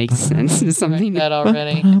seeing if it makes sense to something. That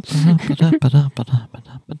already.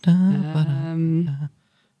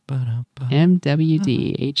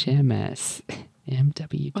 MWD, HMS,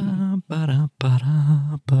 MWD.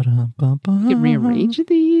 You can rearrange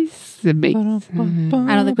these. It makes. I don't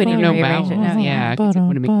think we need to rearrange it. No, Yeah, because it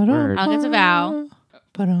wouldn't make a word. I'll get a vowel.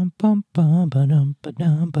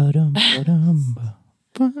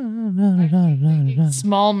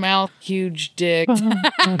 Small mouth, huge dick.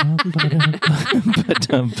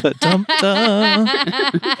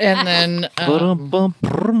 And then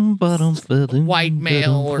white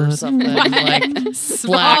male or something like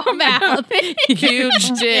Small black, mouth. huge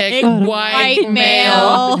dick, white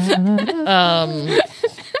male.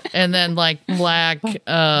 And then like black,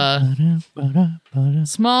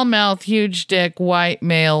 small mouth, huge dick, white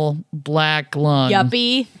male, black lung.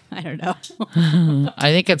 Yuppie. I don't know.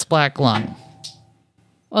 I think it's black lung.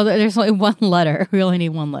 Well, there's only one letter. We only need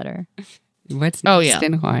one letter. What's Oh, next yeah.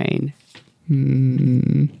 in line?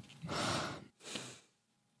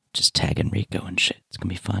 Just tagging Rico and shit. It's gonna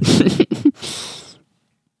be fun. He's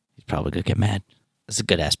probably gonna get mad. It's a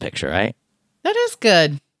good ass picture, right? That is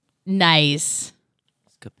good. Nice.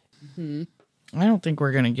 It's good. I don't think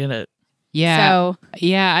we're gonna get it. Yeah. So,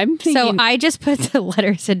 I'm thinking. I just put the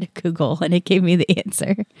letters into Google and it gave me the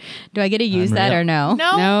answer. Do I get to use that or no?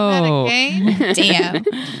 No. Damn.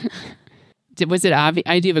 Was it obvious?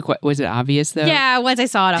 I do have a Was it obvious though? Yeah, once I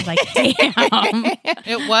saw it, I was like, damn.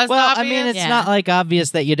 It was Well, obvious. I mean, it's Yeah. not like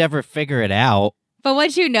obvious that you'd ever figure it out. But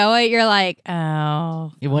once you know it, you're like,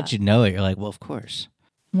 oh. Once you know it, you're like, well, of course.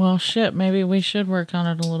 Well, shit. Maybe we should work on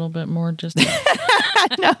it a little bit more. Just we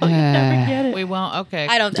won't. Okay.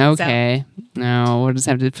 I don't think so. Okay. No, we'll just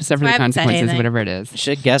have to suffer I the haven't said consequences, anything. whatever it is. You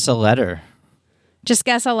should guess a letter. Just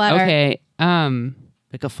guess a letter. Okay.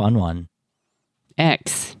 Pick a fun one.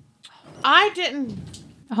 X. I didn't.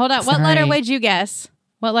 Hold on. What Sorry. letter would you guess?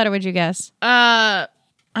 What letter would you guess? I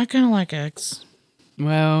kind of like X.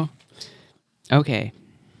 Well. Okay.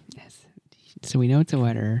 Yes. So we know it's a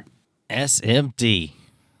letter. SMD.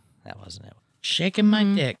 That wasn't it. Shaking my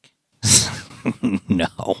dick. No.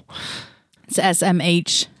 It's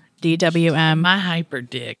SMHDWM. My hyper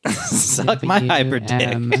dick. Suck my hyper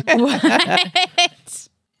dick.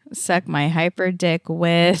 Suck my hyper dick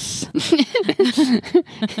with.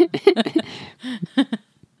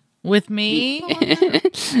 With me?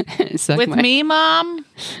 Suck With my- me, Mom?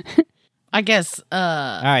 I guess.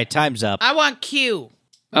 All right, time's up. I want Q.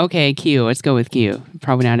 Okay, Q. Let's go with Q.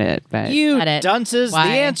 Probably not it, but You Got it. dunces, Why?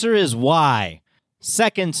 the answer is Y.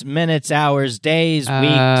 Seconds, minutes, hours, days,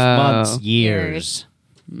 weeks, Oh. months, years.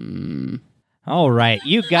 All right,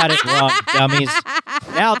 you got it wrong, dummies.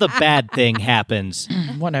 Now the bad thing happens.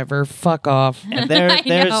 Whatever. Fuck off. And I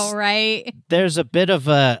know, right? there's a bit of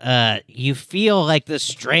a you feel like this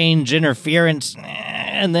strange interference,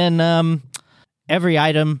 and then every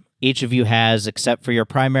item each of you has except for your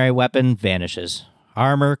primary weapon vanishes.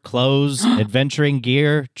 Armor, clothes, adventuring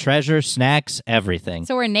gear, treasure, snacks, everything.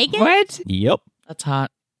 So we're naked? what? Yep, That's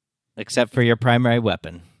hot. except for your primary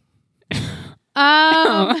weapon.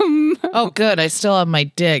 Oh, good. I still have my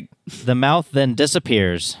dick. The mouth then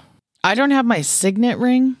disappears. I don't have my signet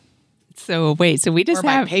ring So wait, so we or just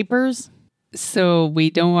my have. papers. So we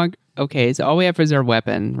don't want. Okay, so all we have is our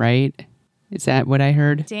weapon, right? Is that what I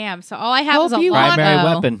heard? Damn. So all I have is a Hope you want- Primary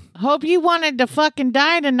longbow. weapon. Hope you wanted to fucking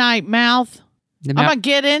die tonight, mouth. The I'm mouth. gonna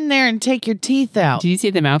get in there and take your teeth out. Did you see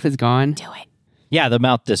the mouth is gone? Do it. Yeah, the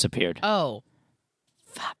mouth disappeared. Oh.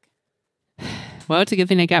 Fuck. Well, it's a good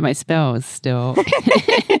thing I got my spells still. All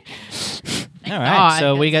right,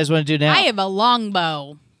 so what do you guys want to do now? I have a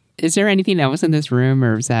longbow. Is there anything else in this room,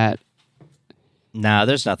 or is that? No,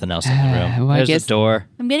 there's nothing else in the room. Well, I There's guess- a door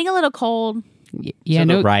I'm getting a little cold. Yeah, to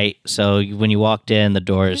no. the right. So when you walked in, the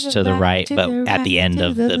door is to the right, but at the end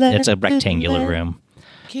of it's a rectangular room.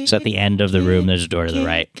 So at the end of the room, there's a door to the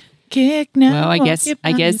right. Kick now. Well, I guess.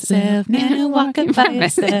 Yourself, now walking by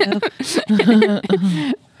yourself.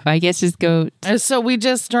 I guess just go So we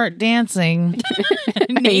just start dancing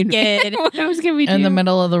Naked. What else can we do? in the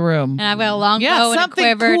middle of the room. And I've got a long Yeah, bow and a something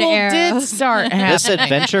quiver cool and did arrows. start This happening.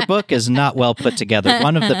 adventure book is not well put together.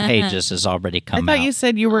 One of the pages has already I come thought out. you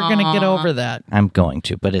said you were going to get over that. I'm going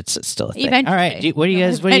to, but it's still a thing. Eventually. All right. What do you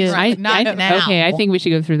guys? What do you? Eventually. Not now. Okay, I think we should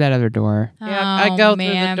go through that other door. Yeah, I go through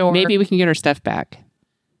the man. door. Maybe we can get our stuff back.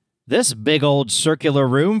 This big old circular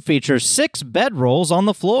room features 6 bedrolls on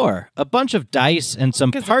the floor, a bunch of dice, and some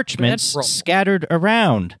Look at the parchments bedroll. scattered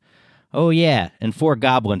around. Oh yeah, and 4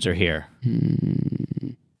 goblins are here.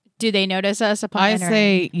 Do they notice us upon I entering?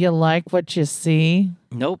 say you like what you see.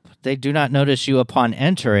 Nope, they do not notice you upon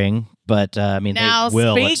entering, but I mean Now they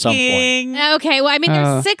will at some point. speaking. Okay, well, I mean,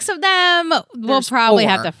 there's 6 of them. We'll There's probably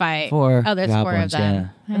 4. have to fight. 4 Oh, there's 4 of goblins, them. yeah.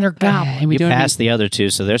 And they're goblins. And we You don't passed the other 2,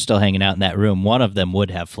 so they're still hanging out in that room. One of them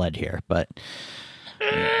would have fled here, but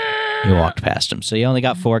you walked past them. So you only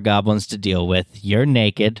got 4 goblins to deal with. You're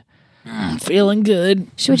naked. I'm feeling good.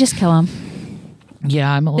 Should we just kill them?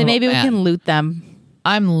 Yeah, I'm a little Then maybe we mad. can loot them.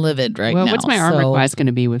 I'm livid right well, now. what's my armor so- class going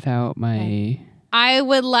to be without my? I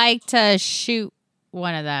would like to shoot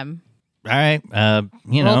one of them. All right,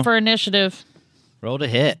 you Roll know, for initiative. roll to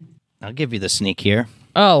hit. I'll give you the sneak here.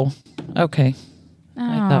 Oh, okay.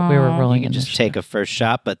 I thought we were rolling You can just initiative. take a first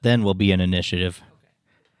shot, but then we'll be in initiative.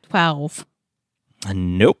 12.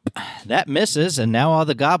 Nope. That misses, and now all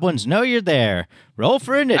the goblins know you're there. Roll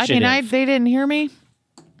for I initiative. mean, they didn't hear me.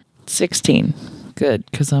 16. Good,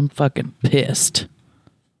 because I'm fucking pissed.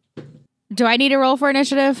 Do I need to roll for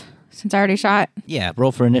initiative since I already shot? Yeah,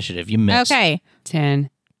 roll for initiative. You missed. Okay. 10.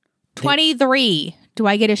 23. Do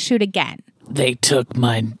I get to shoot again? They took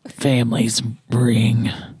my family's ring.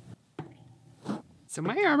 So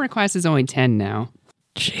my armor class is only 10 now.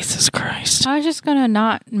 Jesus Christ. I was just going to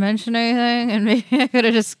not mention anything and maybe I could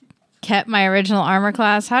have just kept my original armor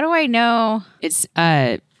class. How do I know?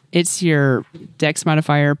 It's your dex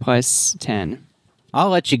modifier plus 10. I'll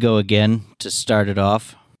let you go again to start it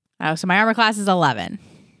off. Oh, so my armor class is 11.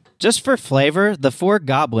 Just for flavor, the 4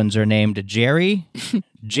 goblins are named Jerry,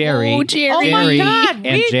 Jerry, Oh, Jerry. Oh my Jerry, God. and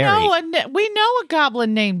We Jerry. we know a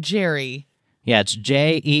goblin named Jerry. Yeah, it's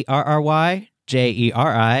Jerry, Jerry, Gerry,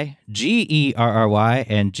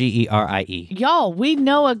 and Gerie. Y'all, we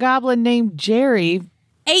know a goblin named Jerry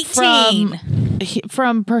 18.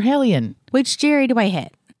 from Perhelion. Which Jerry do I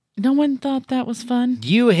hit? No one thought that was fun.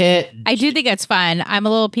 You hit. I do think it's fun. I'm a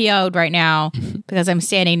little PO'd right now because I'm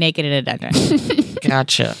standing naked in a dungeon.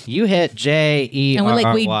 Gotcha. You hit Jerry.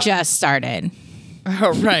 And we just started.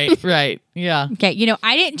 Oh, right. Yeah. Okay,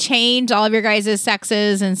 I didn't change all of your guys'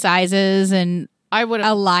 sexes and sizes and I would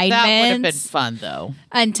have alignments. That would have been fun though.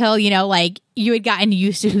 until, you had gotten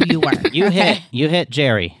used to who you were. You hit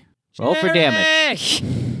Jerry. Roll for damage.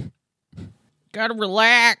 Gotta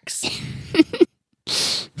relax.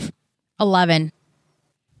 11.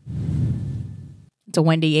 It's a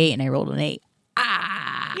 1d8 and I rolled an 8.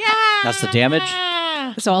 That's the damage.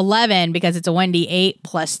 So 11 because it's a 1d8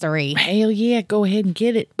 plus 3. Hell yeah, go ahead and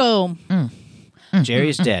get it. Boom.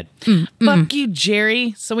 Jerry's dead. Fuck you,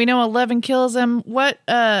 Jerry. So we know 11 kills him. What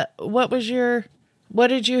did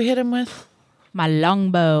you hit him with? My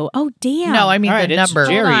longbow. Oh, damn. No, I mean All right, the it's number.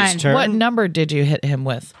 Jerry's on. turn. What number did you hit him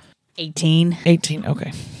with? 18. 18.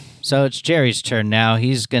 Okay. So it's Jerry's turn now.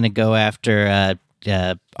 He's going to go after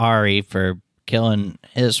Ari for killing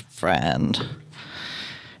his friend.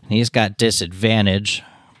 And he's got disadvantage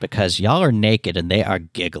because y'all are naked and they are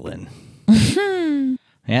giggling.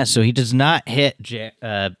 Yeah, so he does not hit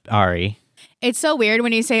Ari. It's so weird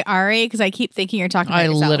when you say Ari because I keep thinking you're talking about I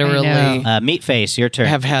yourself. literally Meatface, your turn.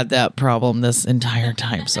 have had that problem this entire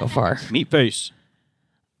time so far. Meatface.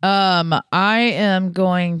 I am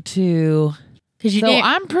going to. Because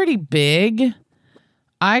I'm pretty big.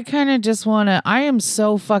 I kind of just want to. I am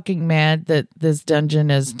so fucking mad that this dungeon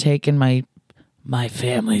has taken my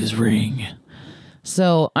family's ring.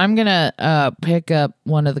 So I'm gonna pick up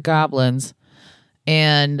one of the goblins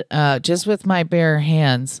and just with my bare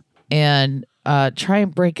hands and try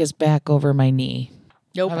and break his back over my knee.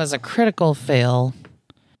 Nope. That was a critical fail.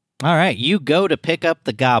 All right, you go to pick up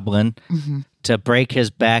the goblin to break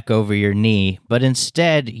his back over your knee, but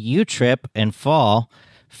instead you trip and fall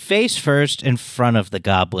face first in front of the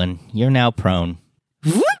goblin. You're now prone.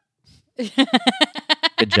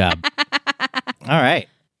 Good job. All right.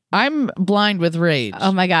 I'm blind with rage.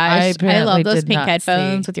 Oh my gosh. I apparently love those did pink not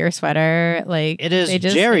headphones see. with your sweater. Like It is they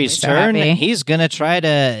just Jerry's make me so turn. happy. He's gonna try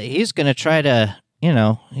to,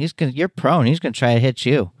 you're prone. He's gonna try to hit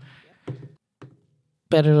you.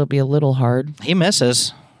 Bet it'll be a little hard. He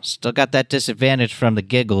misses. Still got that disadvantage from the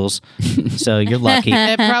giggles, so you're lucky.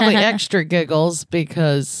 And probably extra giggles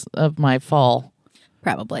because of my fall.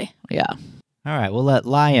 Probably. Yeah. All right, we'll let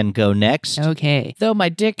Lion go next. Okay. Though my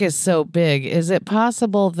dick is so big, is it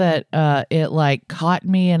possible that it like caught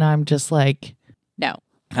me and I'm just like No.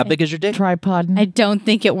 How big is your dick? tripoding? I don't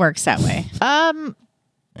think it works that way.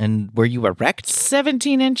 And were you erect?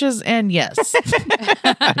 17 inches and yes.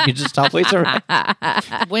 You just always erect.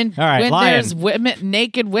 when All right, when Lion. there's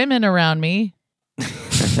naked women around me.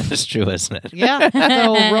 That's true, isn't it? Yeah.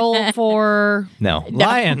 So roll for No.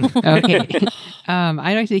 Lion. Okay.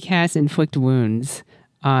 I'd like to cast Inflict Wounds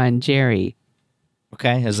on Jerry.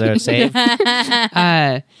 Okay, is there a save?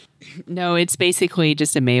 No, it's basically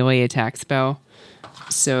just a melee attack spell.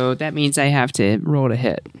 So that means I have to roll to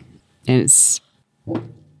hit. And it's...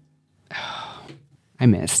 I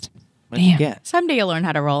missed. What'd you get? Someday you'll learn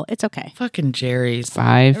how to roll. It's okay. fucking Jerry's.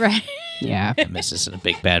 5. Right. Yeah. That misses in a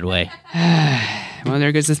big bad way. Well,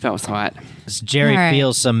 there goes the spell slot. As Jerry All right.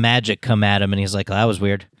 feels some magic come at him, and he's like, "Oh, that was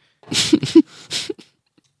weird."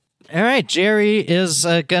 All right, Jerry is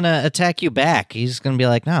gonna attack you back. He's gonna be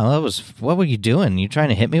like, "No, that was. What were you doing? You trying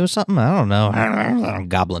to hit me with something? I don't know."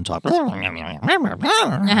 Goblin talk. Looking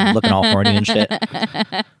all horny and shit.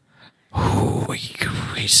 Ooh,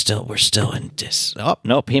 we're still in dis. Oh,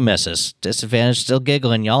 nope, he misses. Disadvantage, still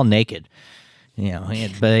giggling. Y'all naked. You know,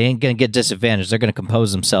 but they ain't gonna get disadvantage. They're gonna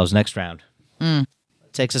compose themselves next round.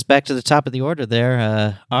 Takes us back to the top of the order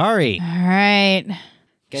there. Ari, you All right.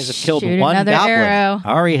 guys have killed Shoot one another goblin. arrow.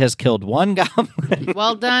 Ari has killed one goblin.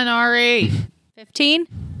 Well done, Ari. 15.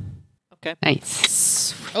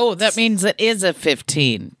 Nice. Oh, that means it is a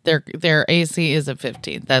 15. Their AC is a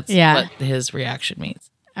 15. That's Yeah. what his reaction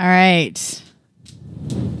means. All right.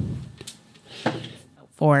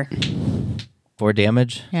 4. 4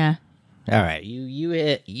 damage. Yeah. All right, you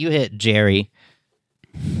hit Jerry.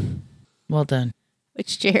 Well done.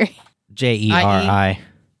 Which Jerry? Jeri.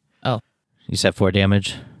 Oh. You said 4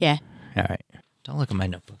 damage. Yeah. All right. Don't look at my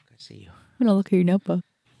notebook. I see you. I'm going to look at your notebook.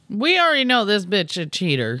 We already know this bitch a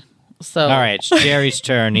cheater. So All right, it's Jerry's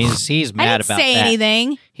turn. He's I mad didn't about say that.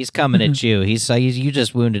 anything. He's coming at you. You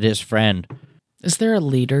just wounded his friend. Is there a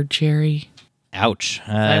leader, Jerry? Ouch.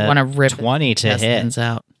 I want to rip 20 to hit. intestines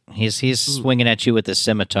out. He's swinging at you with the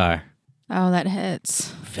scimitar. Oh, that hits.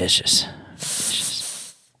 Vicious.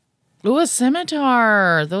 Ooh, a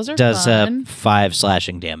scimitar. Those are Does fun. 5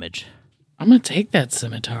 slashing damage. I'm gonna take that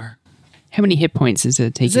scimitar. How many hit points does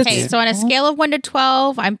it take Is you it- Okay, to? so on a scale of 1 to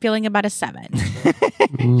 12, I'm feeling about a 7. Did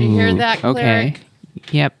you hear that, Okay. cleric?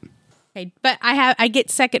 Yep. Okay, but I get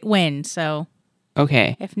second wind, so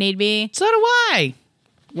Okay. if need be. So do I.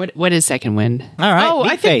 What is second wind? All right, Oh,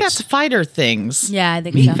 meat I think face. that's fighter things. Yeah, I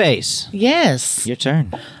think Meat so. face. Yes. Your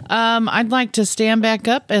turn. I'd like to stand back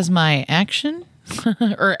up as my action,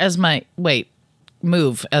 or as my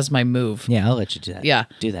move as my move. Yeah, I'll let you do that. Yeah,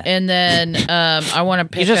 Do that. And then I want to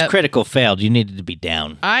you pick just up. critical failed. You needed to be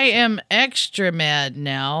down. I am extra mad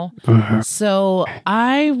now, so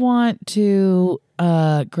I want to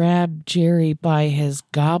grab Jerry by his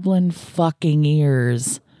goblin fucking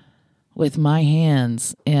ears with my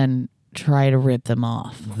hands and try to rip them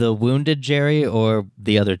off. The wounded Jerry or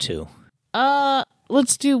the other 2?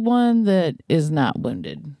 Let's do one that is not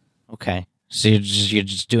wounded. Okay. So you're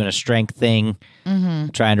just doing a strength thing,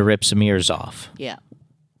 trying to rip some ears off. Yeah.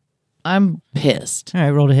 I'm pissed. All right,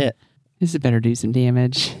 roll to hit. This had better do some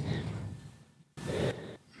damage.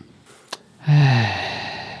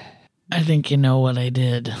 I think you know what I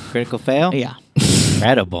did. Critical fail? Yeah.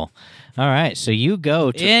 Incredible. All right, so you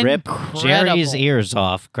go to rip Incredible. Jerry's ears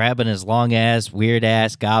off, grabbing his long ass, weird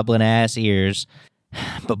ass, goblin ass ears.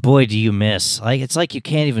 But boy, do you miss. Like it's like you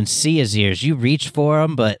can't even see his ears. You reach for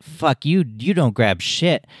him, but fuck you don't grab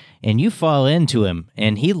shit, and you fall into him,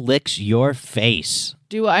 and he licks your face.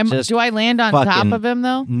 Do I Just land on top fucking- of him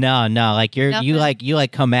though? No, like you Nothing?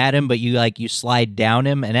 like come at him, but you slide down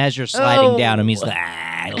him, and as you're sliding down him, he's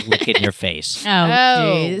like licking your face. Oh,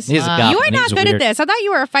 Oh. jeez. He's a goblin. You are not He's good weird. at this. I thought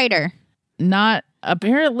you were a fighter. Not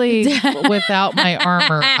apparently without my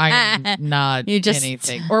armor, I'm not You just-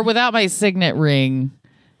 anything. Or without my signet ring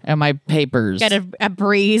and my papers. Got a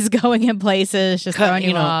breeze going in places, just throwing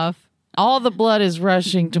you off. All the blood is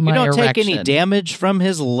rushing to my You don't erection. take any damage from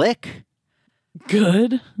his lick.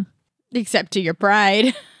 Good. Except to your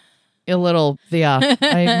pride. A little, yeah.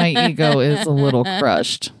 My ego is a little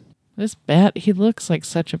crushed. He looks like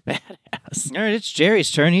such a badass. All right, it's Jerry's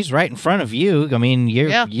turn. He's right in front of you. I mean,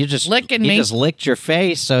 Yeah, you just licking he me. just licked your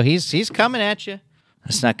face, so he's coming at you.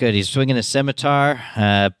 That's not good. He's swinging a scimitar.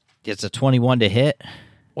 It's a 21 to hit.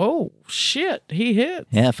 Oh, shit. He hit.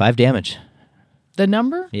 Yeah, 5 damage. The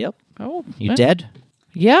number? Yep. Oh, You dead?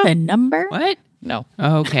 Yeah. The number? What? No.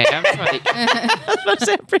 Okay. I'm sorry.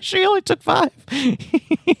 I'm pretty sure you only took 5.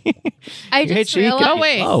 I just realized. Oh,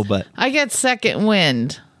 wait. Oh, but I get second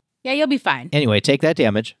wind. Yeah, you'll be fine. anyway, take that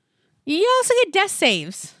damage. You also get death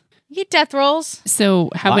saves. You get death rolls. So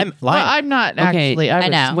how many? Well, I'm not Okay, actually. I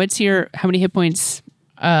know. What's your? How many hit points?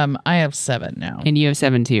 I have 7 now. And you have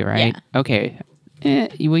 7 too, right? Yeah. Okay.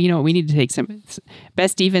 Well, you know what? We need to take some.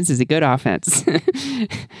 Best defense is a good offense.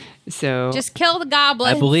 So Just kill the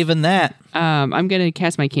goblin. I believe in that. I'm gonna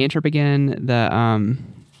cast my cantrip again. The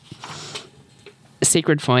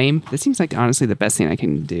Sacred Flame. This seems like honestly the best thing I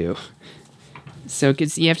can do. So,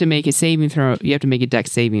 because you have to make a saving throw, you have to make a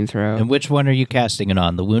dex saving throw. And which one are you casting it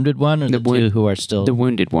on? The wounded one or the two who are still The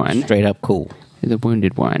wounded one. straight up cool The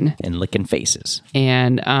wounded one. and licking faces?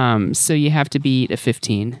 And so you have to beat a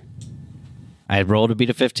 15. I rolled to beat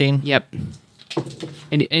a 15. Yep.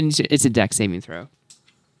 And it's a dex saving throw.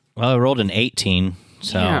 Well, I rolled an 18,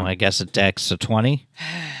 so Yeah. I guess a dex a 20.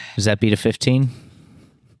 Does that beat a 15?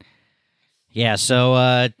 Yeah, so,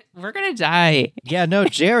 We're gonna die. yeah, no,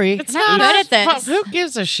 Jerry. It's not not good at us. this. Who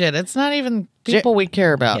gives a shit? It's not even people we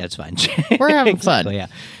care about. Yeah, it's fine. We're having fun. Exactly, yeah.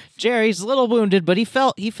 Jerry's a little wounded, but he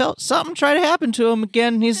felt something try to happen to him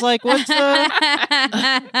again. He's like, "What's this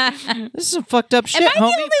is some fucked up shit, Am I the homie."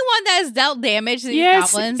 only one that has dealt damage to these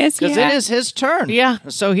Yes, goblins? yes, Because yeah. it is his turn. Yeah.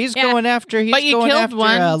 So he's Yeah. going after. He's But you going killed after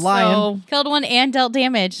one, a lion so Killed one and dealt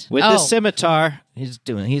damage. with Oh. the scimitar. He's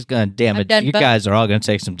going to damage. done You both. guys are all going to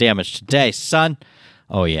take some damage today, son.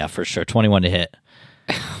 Oh yeah, for sure. 21 to hit.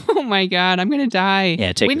 Oh my god, I'm gonna die.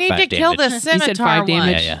 Yeah, take we your need 5 to kill damage. the scimitar said 5 one.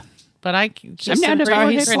 damage? Yeah, yeah. But I just down to agree four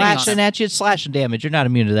with He's hit Brittany on slashing it. at you, slashing damage. You're not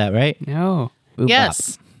immune to that, right? No. Boop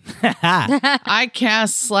Yes. bop. I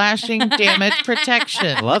cast slashing damage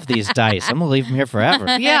protection. I love these dice. I'm gonna leave them here forever.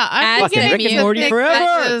 Yeah, I'm Fucking getting Rick and some Morty big forever.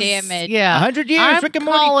 touches. Damage. Yeah, 100 years, I'm Rick and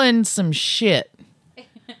Morty. calling some shit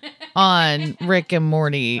on Rick and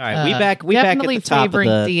Morty. All right, we back at definitely the top of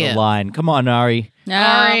favoring the end. line. Come on, Ari. No,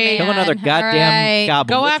 Ari, Kill another goddamn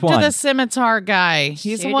goblin. Go Which after one? the scimitar guy.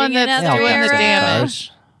 He's the Shooting one that's another doing the arrow.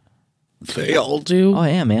 damage. They all do. Oh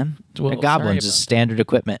yeah, man. Well, The goblins sorry is standard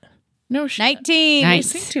equipment. No shit. 19. They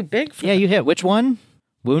Nice. seem too big for Yeah, you hit. Which one?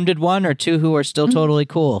 Wounded one or two who are still totally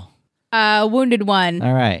cool? Wounded one.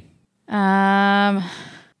 All right.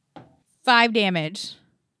 5 damage.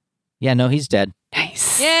 Yeah, no, he's dead.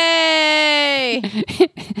 Nice. Yay!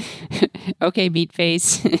 Okay, meat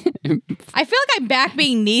face. I feel like I'm back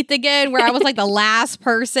being Neath again, where I was like the last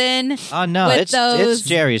person. Oh no, With it's those-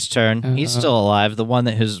 Jerry's turn. He's still alive. The one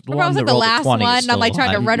that who's Remember I was that like the rolled a last 20 one, is and I'm like still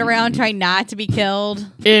trying to alive. run around trying not to be killed.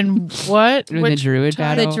 In what? In the Which druid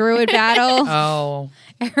time? battle. The druid battle. Oh.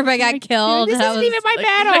 Everybody got killed. This and I isn't was even my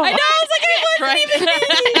battle. I know. I was like, it wasn't even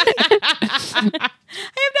me. I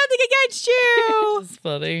have nothing against you. That's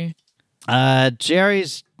funny.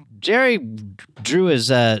 Jerry drew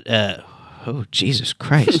his oh Jesus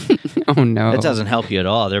Christ. Oh no. That doesn't help you at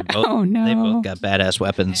all. They're both Oh, no. they both got badass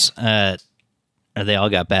weapons. Or they all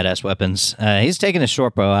got badass weapons. He's taking a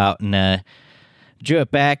short bow out and drew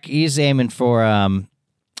it back. He's aiming for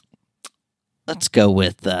let's go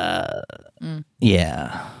with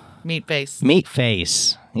yeah. Meat face. Meat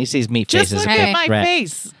face. He sees meat face Just as look a at big my threat.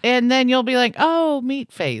 face, and then you'll be like, "Oh,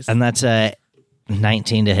 meat face." And that's a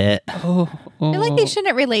 19 to hit. Oh, I feel like you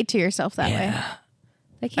shouldn't relate to yourself that way.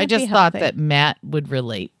 They can't I just be thought healthy. that Matt would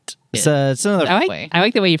relate. It's another I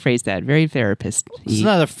like the way you phrased that. Very therapist. it's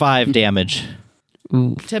another 5 damage.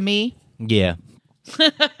 Ooh. To me, Yeah.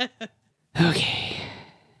 Okay.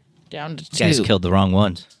 down to You guys 2. killed the wrong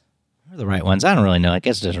ones. Or the right ones. I don't really know. I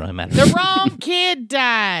guess it doesn't really matter. The wrong kid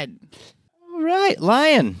died. All right,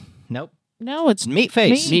 lion. Nope. No, it's Meat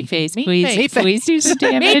face. Meat face, Meat please. face. Meat face. Please do some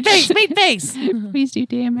damage. meat face. Meat face. Please do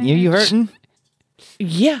damage. You hurting?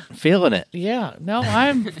 Yeah, Feeling it. yeah. No,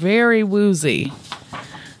 I'm very woozy.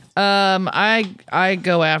 I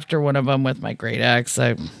go after one of them with my great axe.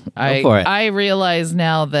 Go for it. I realize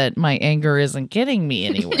now that my anger isn't getting me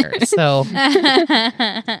anywhere. So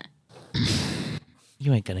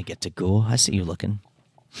You ain't gonna get to ghoul. I see you looking.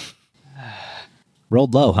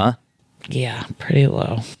 Rolled low, huh? yeah, pretty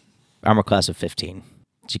low. Armor class of 15.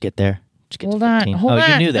 Did you get there? Did you get Hold to on, 15? hold oh,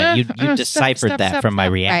 you on. knew that. You Stop, deciphered stop, that stop, from my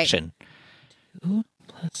stop. reaction. 2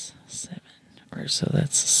 plus 7, or so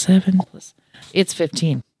that's 7 plus. It's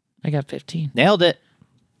 15. I got 15. Nailed it.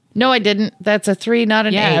 No, I didn't. That's a 3, not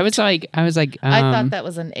an 8. Yeah, I was like, I thought that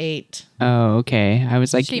was an 8. Oh, okay. I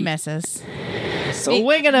was like, She misses.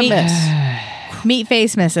 Swing and a miss. Meat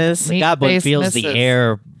face misses. Meat Goblin face feels misses. the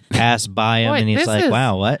air pass by him, Boy, and he's this like, is-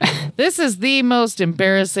 wow, what? This is the most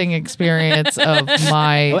embarrassing experience of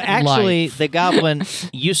my Well, actually, life. the goblin,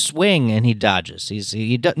 you swing and he dodges.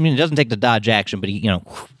 He doesn't take the dodge action, but he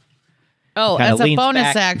Oh, Kinda as a leans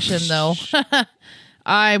bonus back. action, though,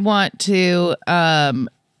 I want to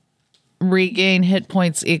regain hit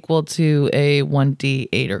points equal to a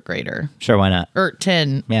 1d8 or greater, Sure, why not? or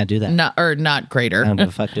 10. Yeah, do that. Not greater. I don't give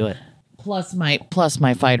a fuck. Do it. plus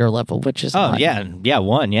my fighter level, which is Oh, one. yeah,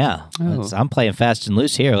 1, yeah. I'm playing fast and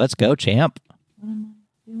loose here. Let's go, champ.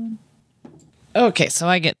 Okay, so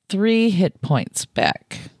I get 3 hit points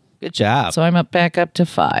back. Good job. So I'm back up to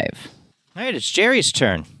 5. All right, it's Jerry's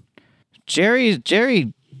turn. Jerry,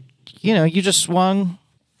 you just swung.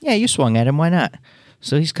 Yeah, you swung at him. Why not?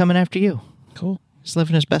 So he's coming after you. Cool. He's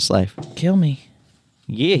living his best life. Kill me.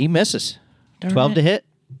 Yeah, he misses. Darn 12 it. to hit.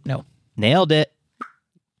 No. Nailed it.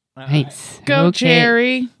 Nice. Go, Okay.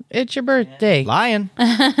 Jerry. It's your birthday. Lion.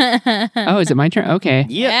 Oh, is it my turn? Okay.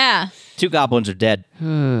 Yeah. 2 goblins are dead.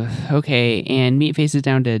 Okay, and Meatface is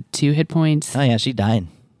down to 2 hit points. Oh, yeah, she's dying.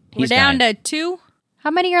 We're down to 2.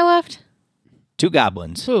 How many are left? 2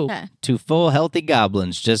 goblins. Who? Okay. 2 full, healthy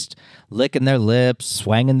goblins just licking their lips,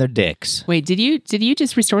 swanging their dicks. Wait, did you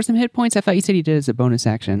just restore some hit points? I thought you said you did as a bonus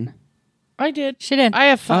action. I did. She did. I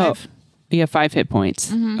have 5. You have 5 hit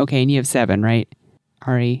points. Okay, and you have 7, right?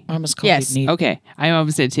 Ari. I almost called Yes. you neat. Okay, I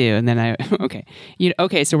almost did too, and then I okay.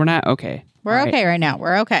 Okay, so we're not okay. We're All right. okay right now.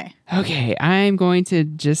 We're okay. Okay, I'm going to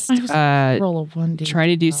just Roll a 1d. try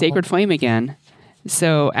to do Sacred Flame again.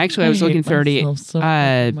 So actually, I was hate looking 30. myself so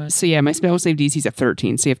fucking much. So yeah, my spell save DC is at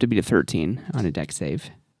 13, so you have to beat a 13 on a deck save.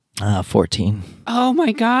 14. Oh my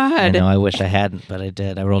I god. know, I wish I hadn't, but I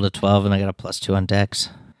did. I rolled a 12 and I got a +2 on dex.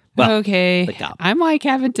 Well, Okay, the goblin. I'm like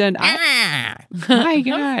haven't done. My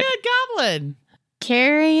god, Good goblin.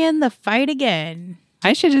 Carrying the fight again.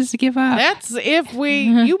 I should just give up. That's if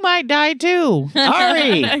you might die too.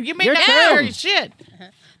 Ari, You may your not turn. carry shit.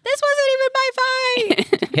 This wasn't even my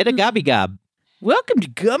fight. Hit a gobby gob. Welcome to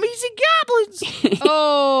Gummies and Goblins.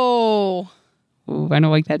 Oh. Ooh, I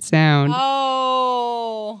don't like that sound.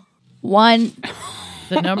 Oh. 1.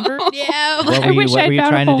 The number? Yeah. What I were you, wish what I'd were you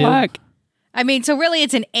found trying a to do? luck. I mean, so really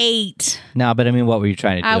it's an 8. No, but I mean, what were you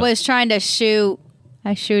trying to do? I was trying to shoot.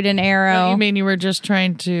 I shoot an arrow. You mean you were just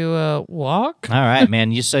trying to walk? All right,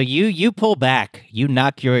 man. You pull back. You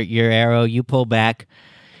knock your arrow. You pull back,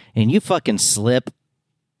 and you fucking slip,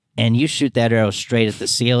 and you shoot that arrow straight at the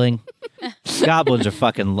ceiling. Goblins are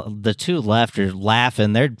fucking. The 2 left are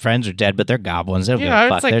laughing. Their friends are dead, but they're goblins. They don't give a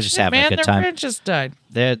fuck. it's like, They're just shit, having man, a good their time. friend just died.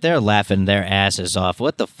 They're laughing their asses off.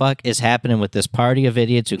 What the fuck is happening with this party of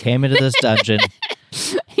idiots who came into this dungeon?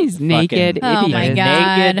 He's naked. Oh idiot. my They're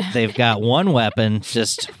God. naked. They've got 1 weapon.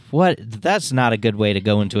 Just what? That's not a good way to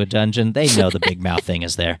go into a dungeon. They know the big mouth thing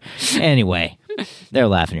is there. Anyway, they're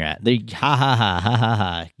laughing your at. They ha ha ha ha ha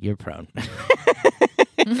ha. You're prone.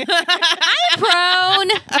 Prone.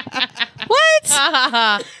 What?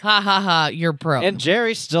 Ha ha ha. You're pro. And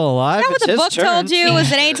Jerry's still alive. What It's the his book turn. told you was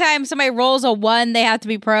that anytime somebody rolls a 1, they have to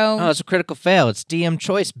be prone. Oh, it's a critical fail. It's DM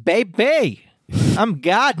choice, baby. I'm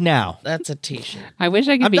God now. That's a t-shirt. I wish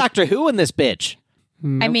I could I'm be. Doctor Who in this bitch.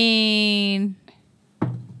 I mean,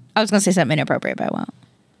 I was going to say something inappropriate, but I won't.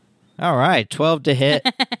 All right, 12 to hit.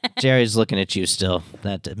 Jerry's looking at you still.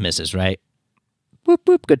 That misses, right? Whoop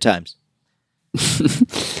whoop. Good times.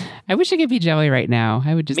 I wish I could be Jelly right now.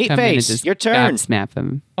 I would just Meat come in and face, just your turn. snap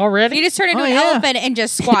him. Already? You just turn into Oh, an yeah. elephant and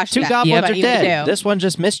just squash 2 them. goblins That's are what you dead. do. This one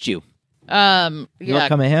just missed you. You wanna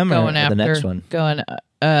come at him or going the after next one? Going.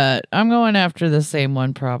 I'm going after the same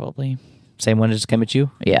one probably. Same one just came at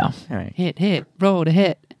you? Yeah. All right. Hit, roll to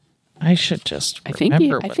hit. I should just. I think you-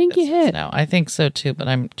 remember I what think you this is hit. now. I think so too, but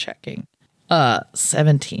I'm checking.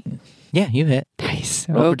 17. Oh, Yeah, you hit. Nice.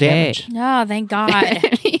 Roll for Okay. damage. Oh, thank God.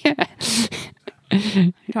 Yeah.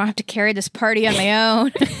 I don't have to carry this party on my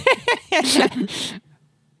own.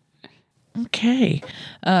 Okay.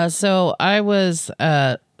 So I was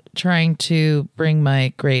trying to bring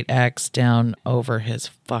my great axe down over his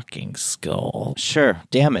fucking skull. Sure.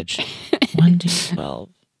 Damage. 1d12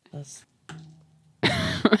 plus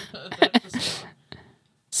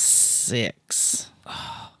 6.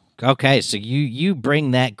 Okay, so you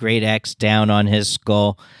bring that great axe down on his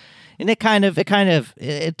skull, and it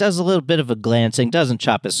does a little bit of a glancing. Doesn't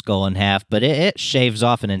chop his skull in half, but it shaves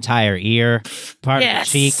off an entire ear, part of the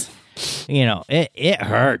cheek. You know, it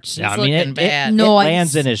hurts. He's looking bad. It Noise.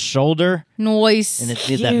 lands in his shoulder, Noise. and it's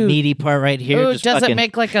that meaty part right here. Ooh, just does fucking, it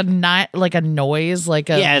make like a noise, like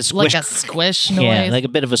a Yeah, like squish. a squish noise? yeah, like a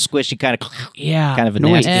bit of a squishy kind of a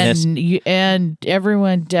Noise. nastiness. and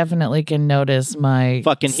everyone definitely can notice my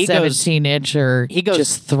Fucking- he goes- 17-incher he goes-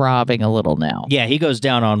 just throbbing a little now. Yeah, he goes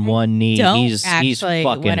down on one knee. don't he's actually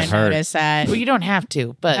fucking want to hurt. notice that. Well, you don't have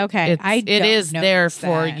to, but Okay, it is don't there notice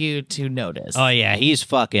for that. you to notice. Oh yeah, he's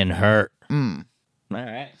fucking hurt. All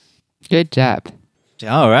right. Good job.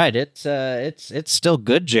 All right, it's still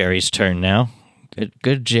good Jerry's turn now.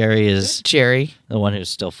 Good Jerry is Jerry. the one who's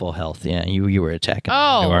still full health. Yeah, you were attacking.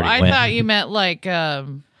 Oh, You already I went. thought you meant like. I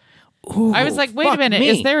was like, wait a fuck minute. me.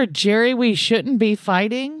 Is there a Jerry we shouldn't be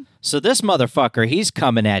fighting? So this motherfucker, he's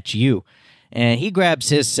coming at you, and he grabs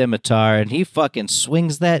his scimitar and he fucking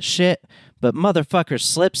swings that shit. But motherfucker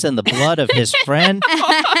slips in the blood of his friend.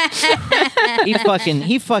 he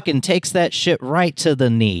fucking takes that shit right to the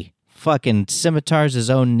knee. Fucking scimitars his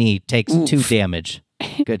own knee, takes 2 damage.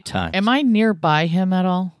 Good time. Am I nearby him at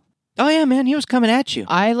all? Oh yeah, man, he was coming at you.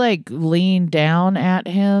 I like lean down at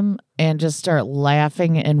him and just start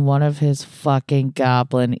laughing in one of his fucking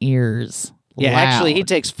goblin ears. Yeah, actually, he Loud.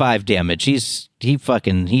 takes 5 damage.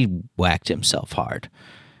 He whacked himself hard.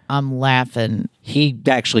 I'm laughing He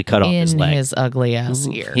actually cut off in his leg. his ugly ass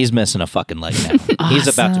ear. He's missing a fucking leg now. He's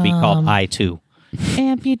about to be called I2.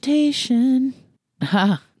 Amputation.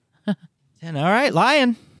 Ha. And all right,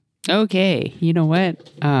 Lion. Okay, you know what?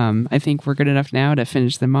 I think we're good enough now to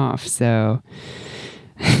finish them off. So,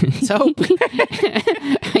 So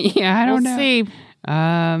yeah, I don't We'll know. see.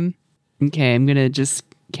 Okay, I'm gonna just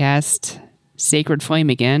cast Sacred Flame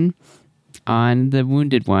again on the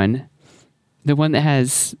wounded one, the one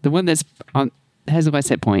that's on has less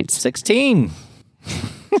hit points. 16.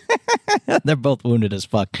 They're both wounded as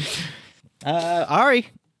fuck. Ari.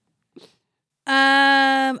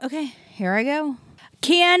 Okay, here I go.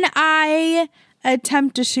 Can I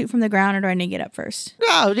attempt to shoot from the ground, or do I need to get up first?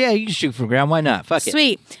 Oh, yeah, you can shoot from ground. Why not? Fuck it.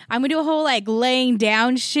 Sweet. I'm gonna do a whole like laying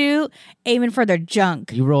down shoot, aiming for their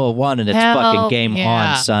junk. You roll a 1 and it's Hell fucking game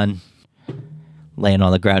yeah. on, son. Laying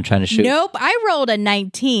on the ground trying to shoot. Nope, I rolled a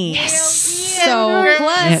 19. So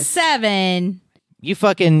plus 7. You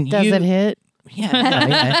fucking... Does you, it hit?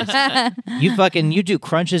 Yeah. You do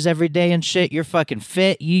crunches every day and shit. You're fucking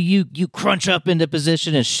fit. You crunch up into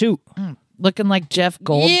position and shoot. Looking like Jeff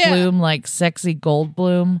Goldblum, like sexy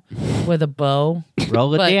Goldblum with a bow.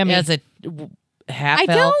 Roll a But damn. as a half I elf.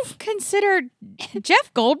 don't consider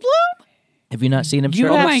Jeff Goldblum. Have you not seen him? You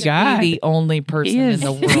shirtless? have my to God. be the only person in is.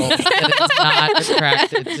 the world that is not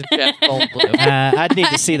attracted to Jeff Goldblum. I'd need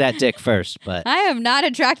to see that dick first, but I am not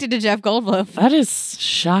attracted to Jeff Goldblum. That is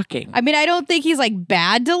shocking. I mean, I don't think he's like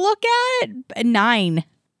bad to look at. 9.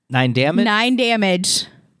 9 damage. 9 damage.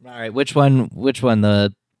 All right, which one?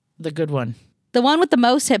 The The good one. The one with the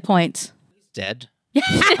most hit points. dead.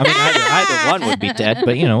 I mean, either one would be dead,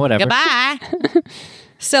 but whatever. Goodbye.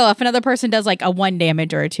 So if another person does like a 1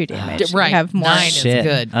 damage or a 2 damage, right. you have more. 9 is Shit.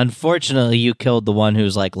 good. Unfortunately, you killed the one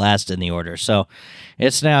who's like last in the order. So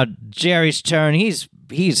it's now Jerry's turn. He's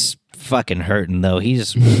fucking hurting though.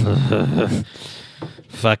 He's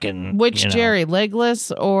fucking. Which Jerry,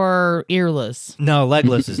 legless or earless? No,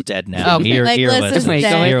 legless is dead now. Okay. Legless is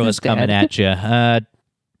dead. Earless coming at you.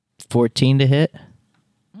 14 to hit.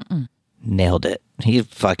 Nailed it. He's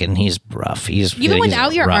rough. He's Even he's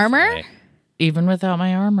without a your rough armor? guy. Even without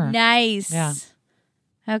my armor. Nice. Yeah.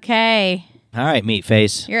 Okay. All right, meat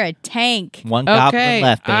face. You're a tank. One goblin Okay,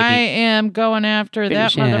 left, baby. I am going after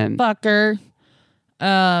Finish that him. motherfucker.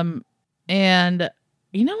 And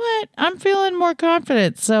you know what? I'm feeling more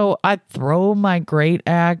confident. So I throw my great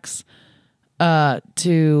axe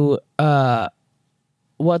to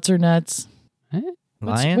what's her nuts?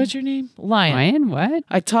 Lion. What's your name? Lion. Ryan, what?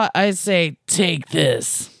 I say, take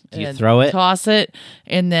this. Do you and throw it? Toss it,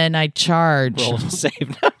 and then I charge. Roll to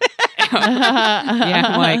save.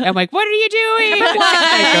 Yeah, I'm like, what are you doing? Number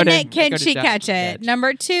I go one, to- can I go to she Josh catch it? Judge.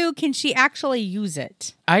 Number 2, can she actually use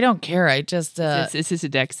it? I don't care. I just Is this a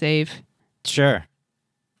deck save? Sure.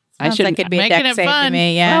 I Sounds shouldn't. like it'd be a making deck it save to fun.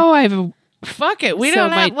 me. Yeah. Oh, I have a. fuck it. We so don't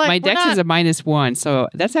my have like my we're dex not- is a -1, so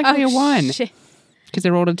that's actually a 1 shit. because I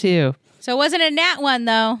rolled a 2. So it wasn't a nat 1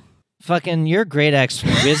 though. Fucking your great axe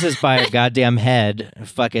whizzes by her goddamn head,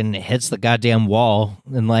 fucking hits the goddamn wall,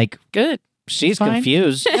 and like good. she's Fine.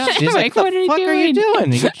 confused. She's like, Like, "The what are you fuck are you doing?"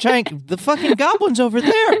 doing? You're trying. The fucking goblin's over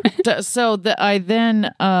there." So I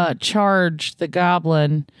then charge the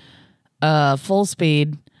goblin full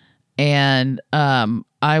speed, and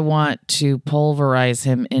I want to pulverize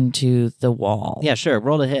him into the wall. Yeah, sure.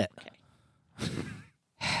 Roll to hit.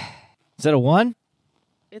 Is that a 1?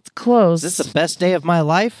 It's close. Is this the best day of my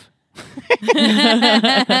life?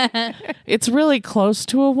 It's really close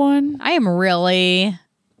to a 1. I am really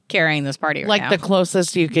carrying this party right Like now. the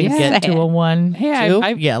closest you can Yeah. get to a 1. Hey, Two?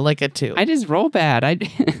 Yeah, like a 2. I just roll bad. I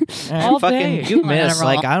All fucking, day. you I'm gonna miss. roll.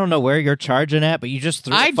 Like I don't know where you're charging at, but you just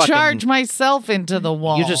threw. I a fucking, charge myself into the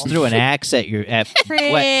wall. You just threw an axe at what the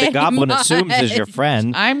Pretty goblin assumes is your much.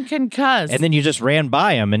 friend, I'm concussed. and then you just ran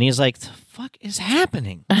by him, and he's like, "The fuck is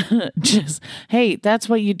happening?" just hey, that's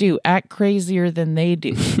what you do. Act crazier than they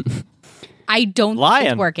do. I don't think Lion,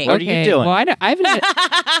 it's working. what are you doing? Well,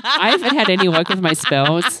 I haven't had any luck with my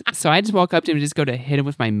spells, so I just walk up to him and just go to hit him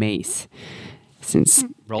with my mace. Since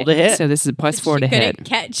Roll to hit. So this is a +4 to couldn't hit.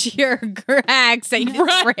 catch your axe that you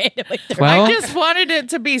just ran with the 12? I just wanted it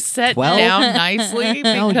to be set 12? down nicely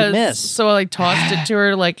No, you because missed. so I tossed it to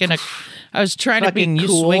her like in a. I was trying to be Fucking you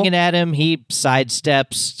cool. swinging at him, he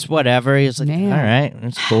sidesteps, it's whatever. He's like, Man. all right,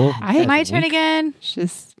 that's cool. My turn again. It's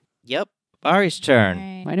just, Yep. Ari's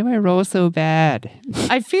turn. why do I roll so bad?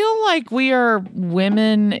 I feel like we are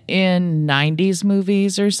women in 90s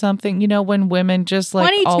movies or something. You know, when women just like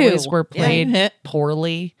 22. always were Yeah. played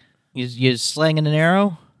poorly. You slanging an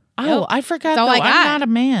arrow? Oh, I forgot. That's all Though, I got. I'm not a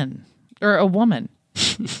man or a woman.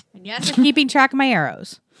 And yes, I'm keeping track of my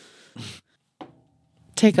arrows.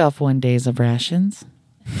 Take off 1 days of rations.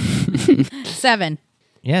 7.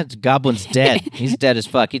 Yeah, it's Goblin's dead. He's dead as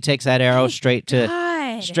fuck. He takes that arrow straight to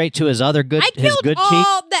his other good I his killed good cheek.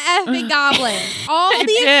 all the effing goblins. All the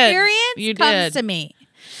did. experience You comes did. to me.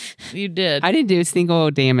 You did. I didn't do a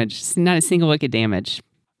single damage. Not a single lick of damage.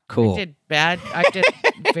 Cool. did bad. I did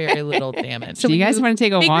very little damage. Do you guys want to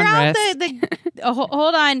take a Figure long out rest?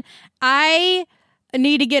 hold on. I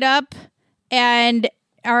need to get up and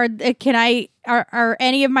are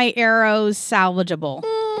any of my arrows salvageable?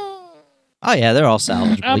 Oh yeah, they're all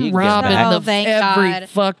salvageable. You I'm can get 'em robbing back. Oh, the thank every God.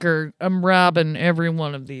 fucker. I'm robbing every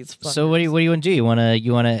one of these fuckers. So what do you want to do? You want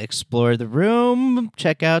to explore the room,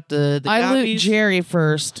 check out the I loot gobbies? Jerry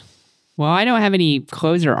first. Well, I don't have any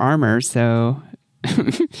clothes or armor, so.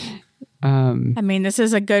 I mean, this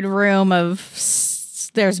is a good room of.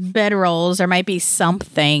 There's bedrolls. There might be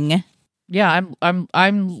something. Yeah,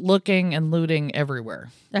 I'm looking and looting everywhere.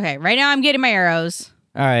 Okay, right now I'm getting my arrows.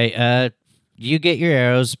 All right, you get your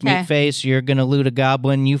arrows. Okay. Meatface, you're gonna loot a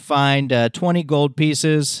goblin. You find 20 gold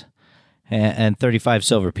pieces and 35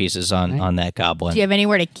 silver pieces on that goblin. Do you have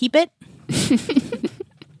anywhere to keep it?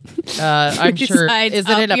 I'm sure. Besides Is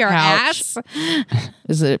it up in a your pouch? ass?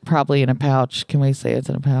 Is it probably in a pouch? Can we say it's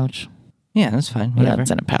in a pouch? Yeah, that's fine. Yeah, Whatever.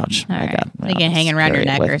 it's in a pouch. All I right. got. Like it hanging around your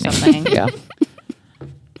carry it neck or with me. something. Yeah.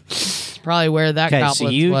 Probably where that Okay, goblin so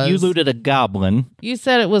you was. looted a goblin. You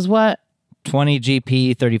said it was what? 20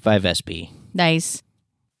 GP, 35 SP. Nice.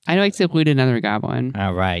 I'd like to loot another goblin.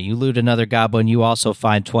 All right, you loot another goblin. You also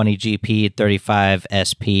find 20 GP, 35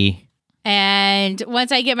 SP. And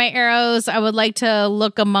once I get my arrows, I would like to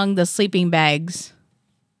look among the sleeping bags.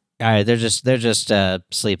 All right, they're just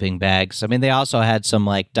sleeping bags. I mean, they also had some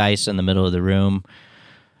like dice in the middle of the room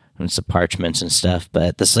and some parchments and stuff.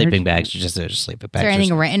 But the sleeping bags they're just sleeping Is bags. there anything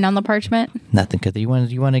There's written on the parchment? nothing. Could you want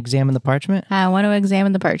to examine the parchment? I want to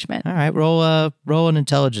examine the parchment. All right, roll an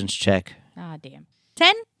intelligence check. Ah, damn.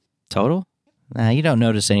 10? Total? Nah, you don't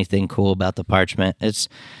notice anything cool about the parchment. It's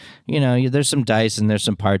there's some dice and there's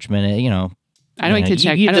some parchment. I'd like to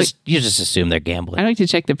check. You I'd like- just assume they're gambling. I'd like to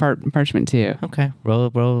check the parchment too. Okay, roll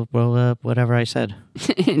whatever I said.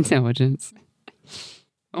 Intelligence.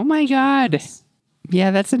 Oh my god.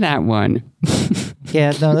 Yeah, that's a nat one.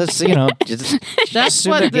 Yeah, no, that's just That's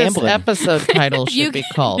assume they're what this gambling. episode title should be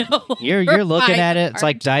called. You're looking at it. It's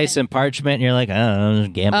like dice and parchment. And you're like, oh,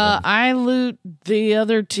 gambling. I loot the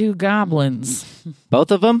other two goblins.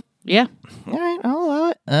 Both of them. Yeah. All right, I'll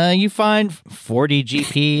allow it. You find 40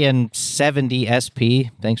 GP and 70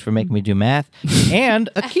 SP. Thanks for making me do math. And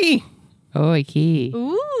a key. Oh, a key.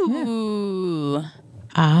 Ooh.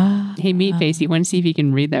 Hey, Meatface, you want to see if you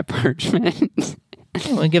can read that parchment?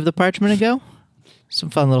 Want to give the parchment a go? Some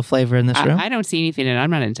fun little flavor in this room. I don't see anything in it. I'm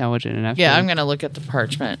not intelligent enough. Yeah, to- I'm going to look at the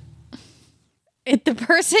parchment. If the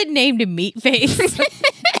person named Meatface.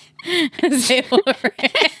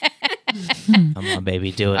 Come on,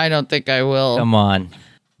 baby, do it. I don't think I will. Come on.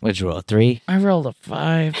 What'd you roll? A 3? I rolled a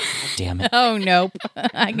 5. Damn it. Oh, nope.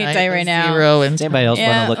 I can tell you right now. 0 and Does anybody else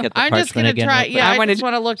Yeah. want to look at the I'm parchment just going to again? try. real quick? Yeah, I I wanna- just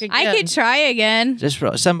want to look again. I could try again. Just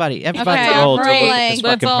roll. Everybody Okay, roll to look at rolling. this Let's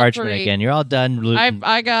fucking all parchment three. again. You're all done looting.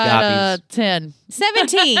 I got a 10.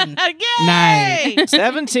 17. Nine.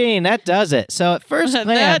 17. That does it. So at first That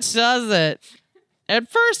glance, does it. At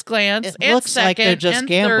first glance, It and looks like second, they're just and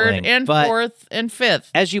gambling, third, and but- fourth, and fifth.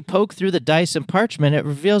 as you poke through the dice and parchment, it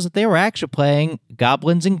reveals that they were actually playing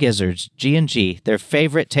Goblins and Gizzards, G&G, their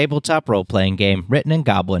favorite tabletop role-playing game, written in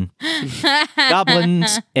Goblin.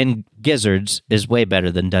 Goblins and Gizzards is way better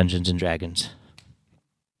than Dungeons and Dragons.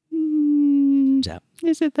 So,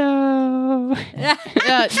 Is it though?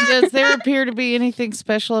 Does there appear to be anything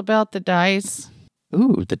special about the dice?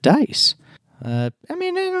 ooh, the dice. I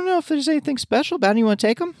don't know if there's anything special about it. You want to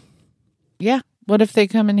take them? Yeah. What if they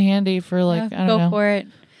come in handy for like, I don't Go know. for it.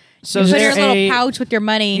 So Put your they're little a, pouch with your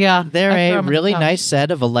money. Yeah. they're I throw a 'em in the really pouch. nice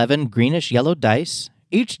set of 11 greenish-yellow dice.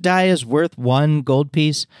 Each die is worth 1 gold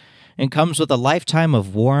piece. and comes with a lifetime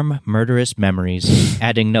of warm, murderous memories,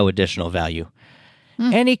 adding no additional value.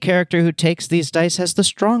 Any character who takes these dice has the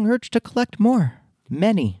strong urge to collect more.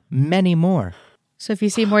 Many, many more. So if you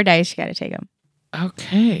see more dice, you got to take them.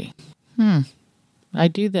 Okay. I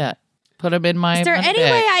do that. Put them in my Is there money any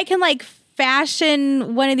bag. way I can like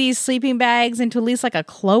fashion one of these sleeping bags into at least like a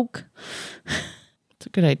cloak? It's a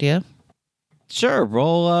good idea. Sure,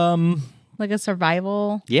 roll, Like a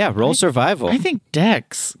survival? roll survival. I think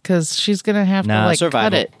Dex, because she's going to have to like survival.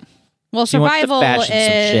 cut it. Well, She wants to survival fashion some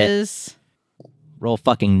shit. is Roll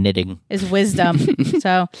fucking knitting. wisdom.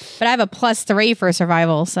 So, but I have a +3 for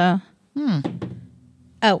survival, so.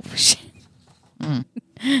 Oh, shit.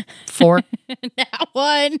 4. That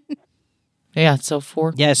one. Yeah, so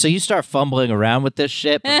 4. Yeah, so you start fumbling around with this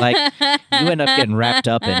shit, but like you end up getting wrapped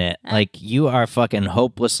up in it. Like you are fucking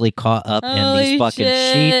hopelessly caught up in Holy these fucking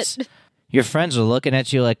shit. sheets. Your friends are looking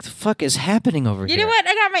at you like, the fuck is happening over You here? know what?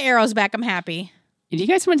 I got my arrows back. I'm happy. Do you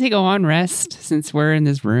guys want to take a long rest since we're in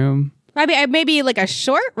this room? Maybe like a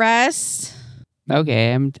short rest.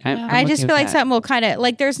 Okay, I'm I just okay feel with like that. something will kind of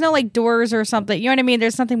like there's no like doors or something. You know what I mean?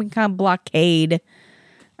 There's something we can kind of blockade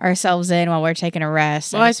ourselves in while we're taking a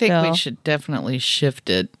rest. Well, I just think we feel- should definitely shift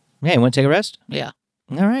it. Hey, you want to take a rest? Yeah.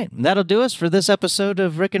 All right. That'll do us for this episode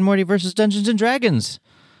of Rick and Morty versus Dungeons and Dragons.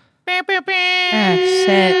 Ah,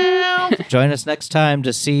 shit. Join us next time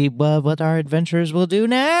to see what our adventurers will do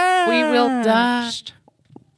next. We will die.